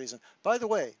for no reason. By the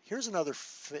way, here's another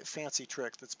fancy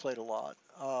trick that's played a lot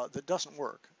that doesn't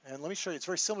work. And let me show you. It's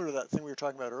very similar to that thing we were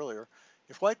talking about earlier.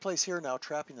 If White plays here now,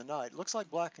 trapping the knight, it looks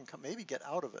like Black can maybe get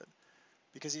out of it,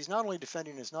 because he's not only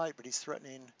defending his knight, but he's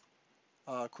threatening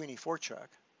Queen E4 check,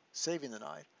 saving the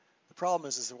knight. The problem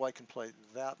is that White can play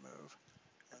that move,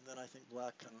 and then I think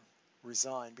Black can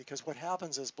resign, because what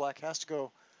happens is Black has to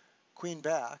go queen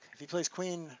back. If he plays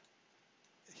queen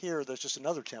here, there's just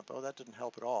another tempo. That didn't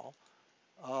help at all.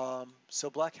 So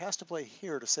Black has to play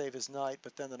here to save his knight,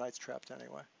 but then the knight's trapped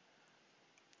anyway.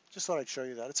 Just thought I'd show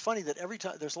you that. It's funny that every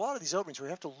time, there's a lot of these openings where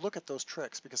you have to look at those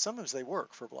tricks, because sometimes they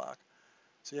work for Black.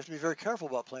 So you have to be very careful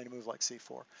about playing a move like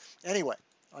C4. Anyway,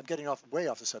 I'm getting way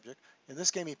off the subject. In this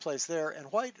game, he plays there,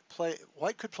 and White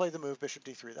could play the move Bishop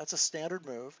D3. That's a standard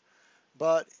move,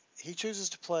 but he chooses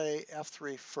to play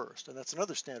F3 first, and that's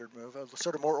another standard move, a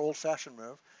sort of more old-fashioned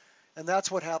move. And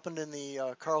that's what happened in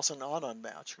the Carlsen-Anand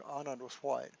match. Anand was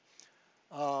White.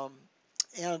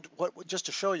 And just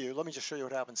to show you, let me just show you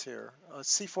what happens here.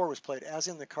 C4 was played as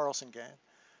in the Carlsen game.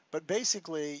 But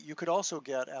basically, you could also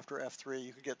get, after F3,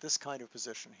 you could get this kind of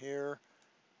position here,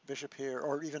 bishop here,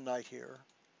 or even knight here.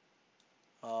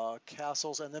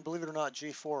 Castles, and then believe it or not,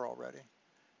 G4 already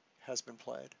has been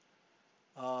played.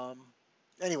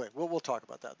 Anyway, we'll talk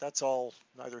about that. That's all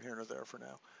neither here nor there for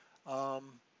now.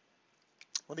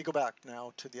 Let me go back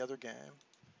now to the other game.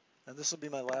 And this will be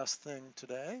my last thing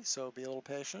today, so be a little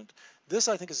patient. This,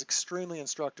 I think, is extremely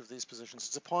instructive, these positions.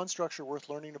 It's a pawn structure worth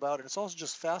learning about, and it's also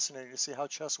just fascinating to see how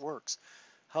chess works,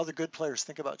 how the good players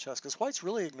think about chess, because White's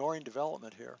really ignoring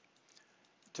development here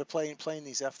to playing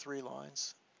these F3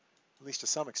 lines, at least to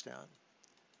some extent.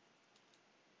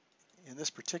 In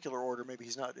this particular order, maybe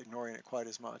he's not ignoring it quite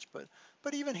as much.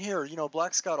 But even here, you know,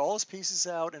 Black's got all his pieces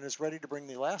out and is ready to bring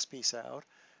the last piece out.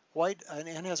 White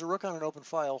and has a rook on an open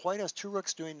file. White has 2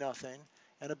 rooks doing nothing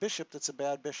and a bishop that's a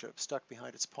bad bishop stuck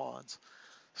behind its pawns.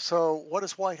 So what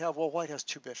does White have? Well, White has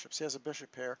 2 bishops. He has a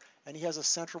bishop pair, and he has a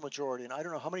central majority. And I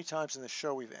don't know how many times in this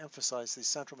show we've emphasized the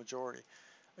central majority.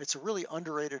 It's a really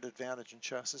underrated advantage in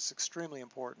chess. It's extremely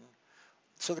important.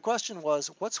 So the question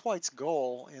was, what's White's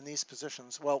goal in these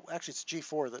positions? Well, actually, it's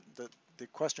G4 that the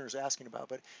questioner is asking about.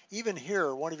 But even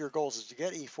here, one of your goals is to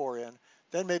get E4 in,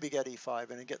 then maybe get E5,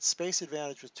 and get space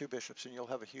advantage with 2 bishops, and you'll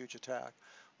have a huge attack.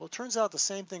 Well, it turns out the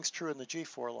same thing's true in the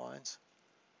G4 lines,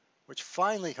 which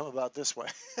finally come about this way.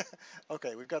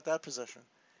 Okay, we've got that position.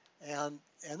 And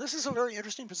this is a very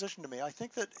interesting position to me. I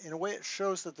think that, in a way, it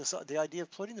shows that the idea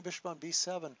of putting the bishop on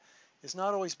B7 is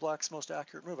not always Black's most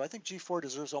accurate move. I think G4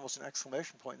 deserves almost an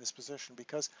exclamation point in this position,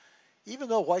 because even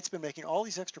though White's been making all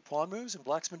these extra pawn moves and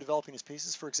Black's been developing his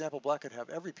pieces, for example, Black could have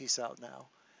every piece out now,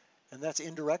 and that's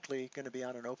indirectly going to be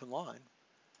on an open line.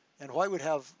 And White would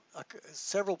have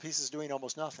several pieces doing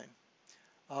almost nothing.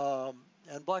 And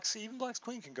even Black's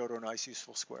queen can go to a nice,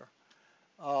 useful square.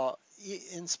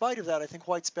 In spite of that, I think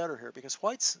White's better here, because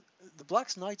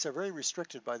Black's knights are very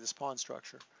restricted by this pawn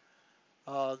structure.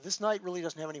 This knight really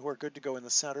doesn't have anywhere good to go in the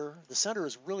center. The center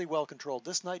is really well controlled.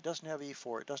 This knight doesn't have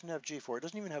E4, it doesn't have G4, it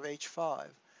doesn't even have H5.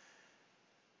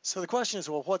 So the question is,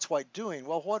 well, what's White doing?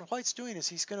 Well, what White's doing is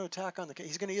he's going to attack on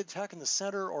he's going to attack in the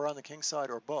center or on the king side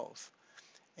or both.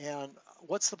 And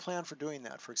what's the plan for doing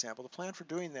that? For example, the plan for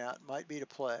doing that might be to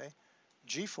play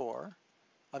G4,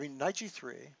 knight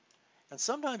G3, and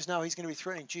sometimes now he's going to be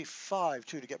threatening G5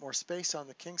 too to get more space on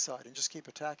the king side and just keep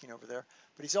attacking over there.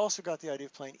 But he's also got the idea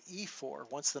of playing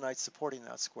E4 once the knight's supporting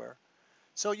that square.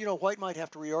 So, White might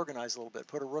have to reorganize a little bit,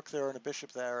 put a rook there and a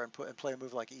bishop there and play a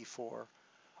move like E4.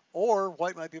 Or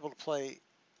White might be able to play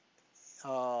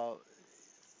uh,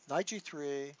 knight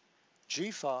G3,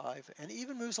 G5, and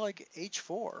even moves like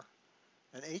H4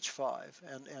 and H5.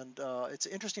 And it's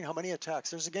interesting how many attacks.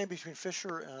 There's a game between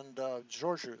Fischer and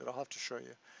Georgiou that I'll have to show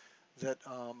you that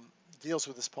deals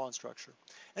with this pawn structure.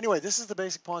 Anyway, this is the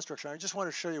basic pawn structure. I just want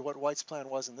to show you what White's plan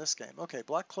was in this game. Okay,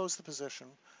 Black closed the position,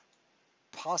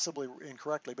 possibly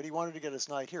incorrectly, but he wanted to get his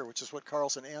knight here, which is what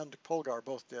Carlsen and Polgar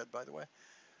both did, by the way.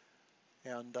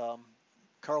 And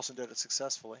Carlsen did it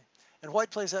successfully. And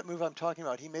White plays that move I'm talking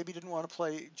about. He maybe didn't want to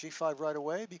play G5 right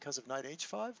away because of knight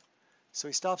H5. So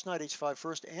he stops knight H5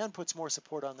 first and puts more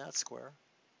support on that square.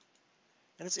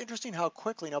 And it's interesting how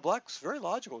quickly, now Black's very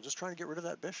logical, just trying to get rid of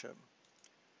that bishop.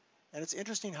 And it's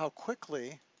interesting how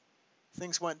quickly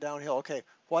things went downhill. Okay,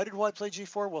 why did White play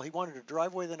G4? Well, he wanted to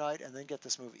drive away the knight and then get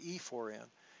this move E4 in.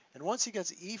 And once he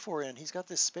gets E4 in, he's got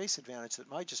this space advantage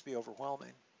that might just be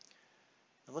overwhelming.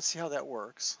 And let's see how that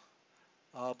works.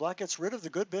 Black gets rid of the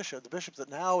good bishop, the bishop that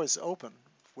now is open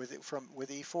with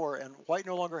E4, and White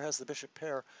no longer has the bishop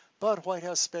pair, but White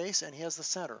has space and he has the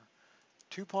center.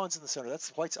 2 pawns in the center. That's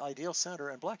White's ideal center,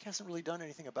 and Black hasn't really done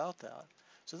anything about that.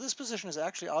 So this position is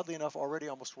actually, oddly enough, already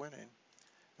almost winning.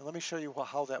 And let me show you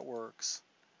how that works.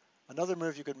 Another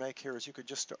move you could make here is you could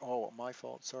just, oh, my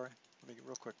fault, sorry. Let me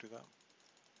real quick do that.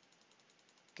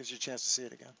 Gives you a chance to see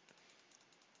it again.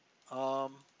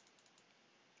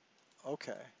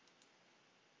 Okay.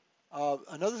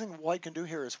 Another thing White can do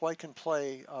here is White can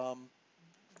play,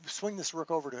 swing this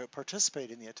rook over to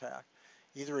participate in the attack.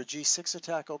 Either a G6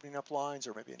 attack opening up lines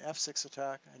or maybe an F6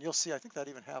 attack. And you'll see, I think that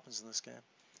even happens in this game.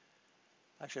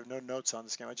 Actually, I have no notes on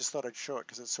this game. I just thought I'd show it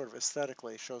because it sort of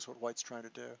aesthetically shows what White's trying to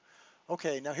do.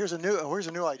 Okay, now here's a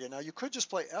new idea. Now you could just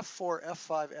play F4,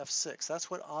 F5, F6. That's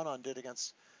what Anand did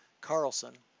against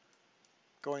Carlsen,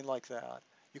 going like that.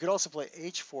 You could also play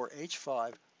H4,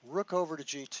 H5, rook over to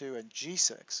G2, and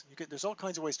G6. There's all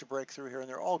kinds of ways to break through here, and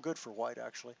they're all good for White,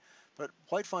 actually. But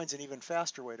White finds an even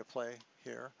faster way to play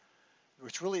here,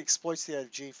 which really exploits the idea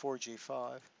of G4,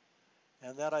 G5.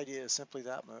 And that idea is simply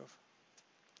that move,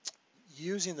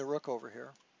 using the rook over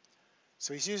here.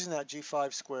 So he's using that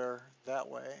G5 square that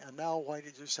way, and now White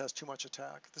just has too much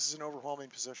attack. This is an overwhelming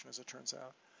position, as it turns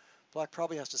out. Black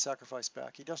probably has to sacrifice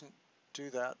back. He doesn't do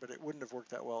that, but it wouldn't have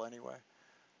worked that well anyway.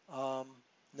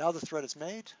 Now the threat is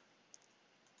made,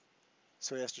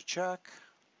 so he has to check.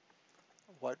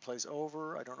 White plays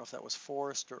over. I don't know if that was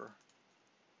forced or...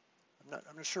 I'm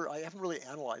not sure. I haven't really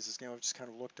analyzed this game. I've just kind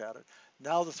of looked at it.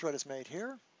 Now the threat is made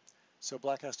here, so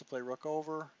Black has to play rook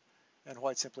over, and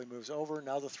White simply moves over.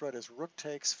 Now the threat is rook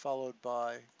takes, followed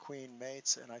by queen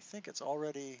mates, and I think it's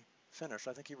already finished.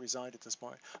 I think he resigned at this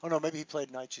point. Oh no, maybe he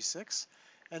played knight G6,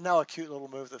 and now a cute little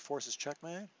move that forces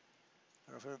checkmate.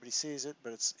 I don't know if everybody sees it,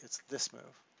 but it's this move.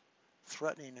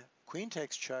 Threatening queen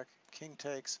takes check, king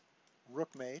takes,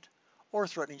 rook mate, or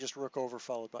threatening just rook over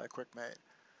followed by a quick mate.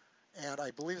 And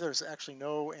I believe there's actually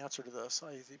no answer to this.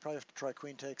 You probably have to try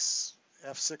queen takes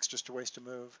f6 just to waste a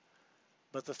move.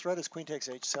 But the threat is queen takes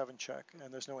h7 check,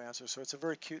 and there's no answer. So it's a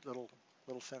very cute little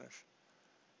finish.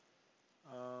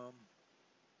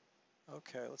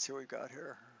 Okay, let's see what we've got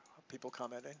here. People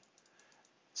commenting.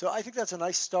 So I think that's a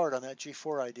nice start on that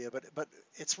G4 idea, but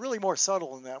it's really more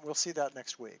subtle than that. We'll see that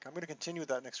next week. I'm going to continue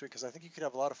that next week because I think you could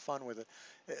have a lot of fun with it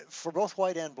for both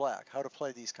White and Black, how to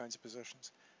play these kinds of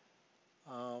positions.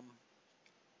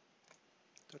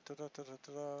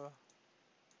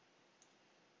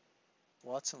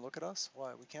 Watson, look at us.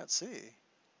 Why? We can't see.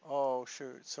 Oh,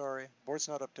 shoot. Sorry. Board's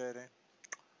not updating.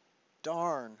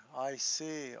 Darn. I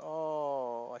see.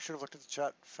 Oh, I should have looked at the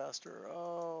chat faster.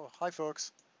 Oh, hi,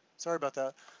 folks. Sorry about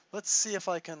that. Let's see if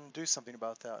I can do something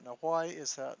about that. Now, why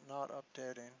is that not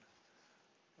updating?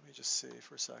 Let me just see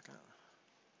for a second.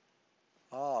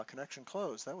 Ah, connection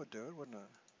closed. That would do it, wouldn't it?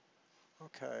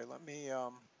 Okay, let me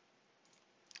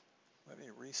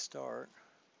restart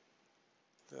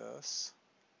this.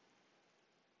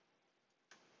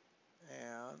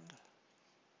 And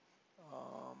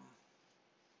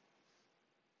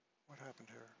what happened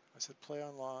here? I said play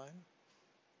online.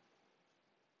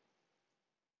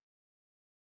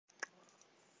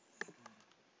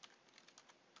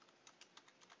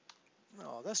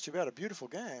 Oh, that's too bad. A beautiful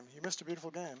game. You missed a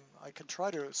beautiful game. I could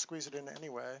try to squeeze it in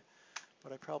anyway,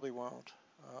 but I probably won't.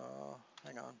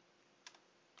 Hang on.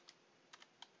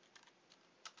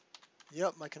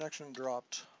 Yep, my connection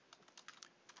dropped.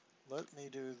 Let me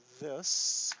do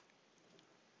this.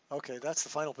 Okay, that's the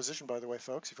final position, by the way,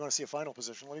 folks. If you want to see a final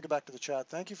position, let me go back to the chat.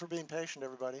 Thank you for being patient,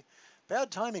 everybody.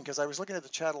 Bad timing, because I was looking at the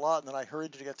chat a lot, and then I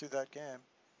hurried to get through that game.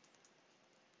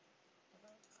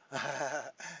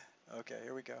 Okay,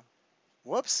 here we go.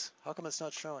 Whoops, how come it's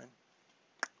not showing?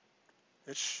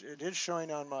 It is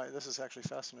showing on my, this is actually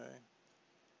fascinating.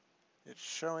 It's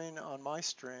showing on my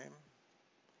stream,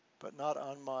 but not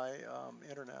on my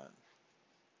internet.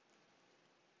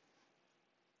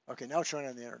 Okay, now it's showing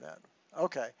on the internet.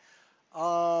 Okay,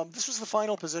 this was the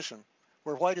final position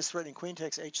where white is threatening queen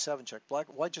takes h7 check.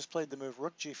 White just played the move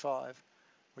rook g5,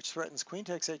 which threatens queen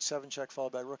takes h7 check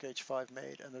followed by rook h5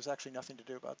 mate, and there's actually nothing to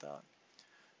do about that.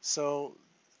 So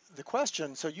the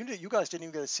question, so you guys didn't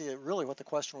even get to see it really what the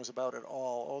question was about at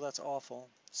all. Oh, that's awful.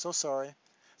 So sorry.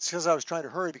 It's because I was trying to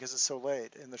hurry because it's so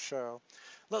late in the show.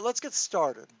 Let's get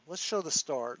started. Let's show the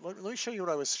start. Let me show you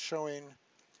what I was showing.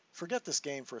 Forget this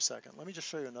game for a second. Let me just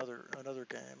show you another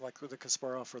game, like the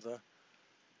Kasparov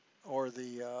or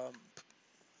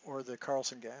the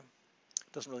Carlsen game.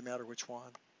 Doesn't really matter which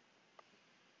one.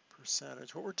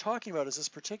 Percentage. What we're talking about is this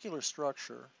particular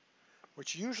structure,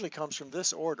 which usually comes from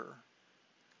this order.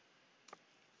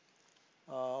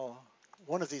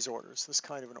 One of these orders, this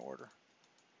kind of an order.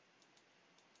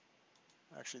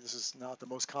 Actually, this is not the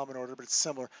most common order, but it's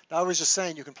similar. Now, I was just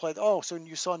saying you can play. Oh, so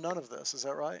you saw none of this. Is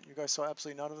that right? You guys saw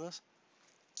absolutely none of this?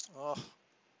 Oh,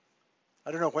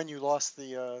 I don't know when you lost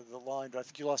the line, but I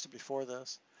think you lost it before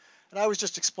this. And I was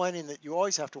just explaining that you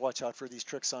always have to watch out for these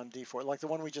tricks on d4, like the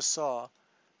one we just saw.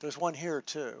 There's one here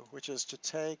too, which is to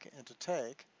take and to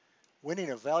take, winning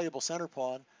a valuable center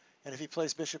pawn. And if he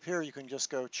plays bishop here, you can just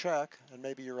go check, and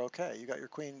maybe you're okay. You got your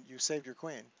queen. You saved your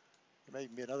queen. There may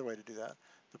be another way to do that.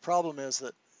 The problem is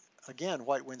that, again,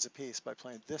 white wins a piece by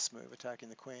playing this move, attacking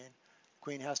the queen. The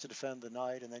queen has to defend the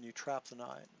knight, and then you trap the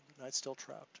knight. The knight's still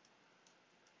trapped.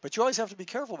 But you always have to be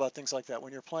careful about things like that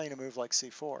when you're playing a move like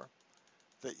c4,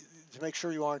 to make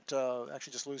sure you aren't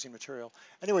actually just losing material.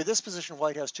 Anyway, this position,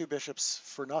 white has two bishops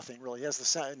for nothing, really. He has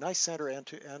the nice center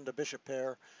and a bishop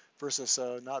pair versus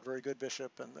a not very good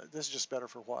bishop, and this is just better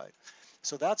for white.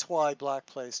 So that's why black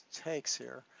plays takes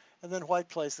here. And then white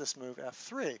plays this move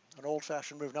f3, an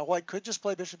old-fashioned move. Now white could just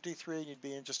play bishop d3 and you'd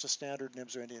be in just a standard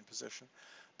Nimzo-Indian position.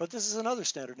 But this is another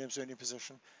standard Nimzo-Indian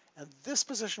position. And this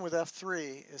position with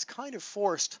f3 is kind of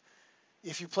forced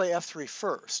if you play f3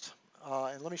 first.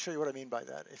 And let me show you what I mean by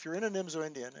that. If you're in a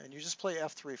Nimzo-Indian and you just play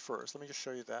f3 first, let me just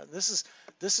show you that. And this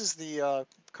is the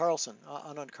Carlsen,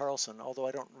 Anand Carlsen, although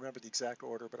I don't remember the exact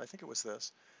order, but I think it was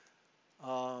this.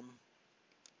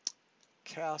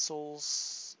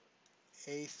 Castles,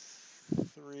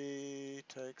 a3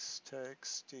 takes,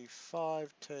 d5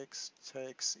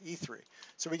 takes, e3.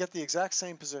 So we get the exact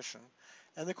same position.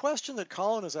 And the question that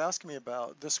Colin is asking me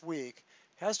about this week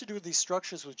has to do with these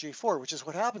structures with g4, which is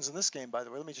what happens in this game, by the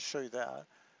way. Let me just show you that.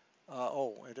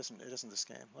 Oh, it isn't this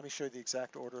game. Let me show you the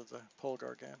exact order of the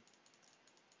Polgar game.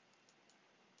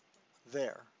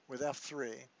 There, with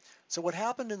f3. So what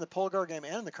happened in the Polgar game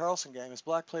and the Carlsen game is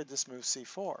black played this move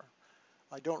c4.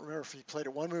 I don't remember if he played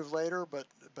it one move later, but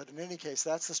in any case,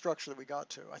 that's the structure that we got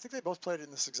to. I think they both played it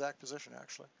in this exact position,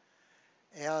 actually.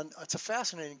 And it's a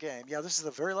fascinating game. Yeah, this is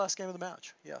the very last game of the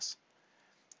match. Yes.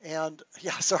 And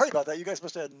yeah, sorry about that. You guys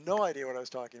must have had no idea what I was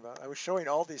talking about. I was showing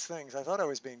all these things. I thought I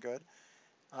was being good.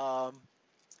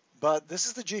 But this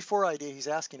is the g4 idea he's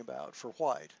asking about for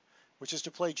white, which is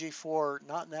to play g4,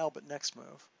 not now, but next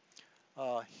move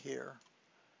here.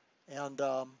 And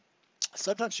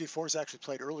sometimes g4 is actually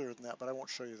played earlier than that, but I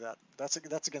won't show you that. That's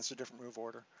against a different move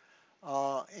order.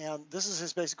 And this is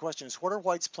his basic question: is what are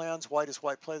white's plans? Why does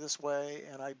white play this way?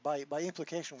 And by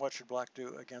implication, what should black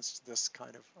do against this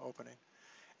kind of opening?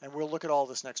 And we'll look at all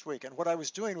this next week. And what I was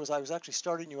doing was I was actually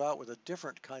starting you out with a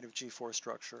different kind of g4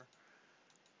 structure.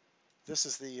 This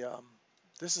is the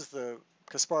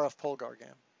Kasparov Polgar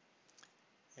game,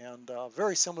 and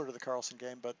very similar to the Carlsen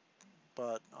game, but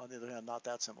on the other hand, not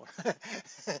that similar.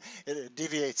 it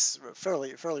deviates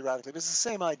fairly radically. But it's the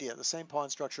same idea, the same pawn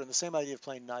structure, and the same idea of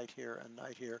playing knight here,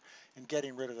 and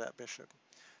getting rid of that bishop.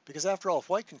 Because after all, if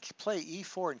white can play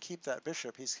e4 and keep that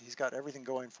bishop, he's got everything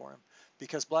going for him.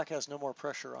 Because black has no more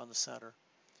pressure on the center.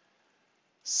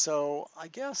 So I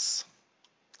guess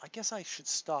I should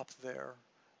stop there,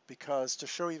 because to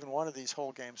show even one of these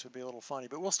whole games would be a little funny.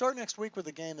 But we'll start next week with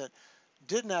a game that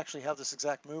didn't actually have this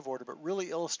exact move order, but really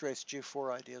illustrates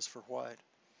g4 ideas for white.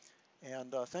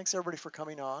 And thanks everybody for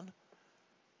coming on.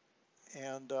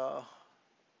 And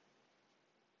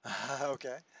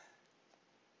okay,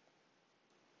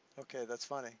 okay, that's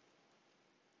funny.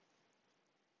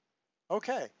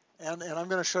 Okay, and I'm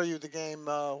going to show you the game.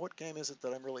 What game is it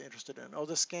that I'm really interested in? Oh,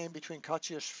 this game between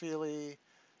Katsiashvili,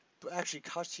 actually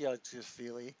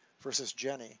Katsiashvili versus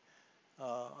Jenny,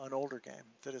 an older game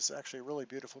that is actually a really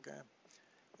beautiful game.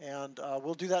 And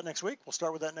we'll do that next week. We'll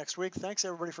start with that next week. Thanks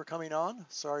everybody for coming on.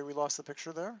 Sorry we lost the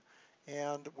picture there.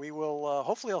 And we will,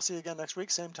 hopefully I'll see you again next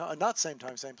week, same time, not same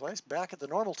time, same place, back at the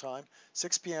normal time,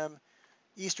 6 p.m.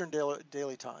 Eastern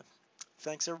Daily Time.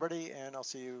 Thanks everybody, and I'll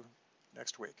see you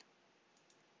next week.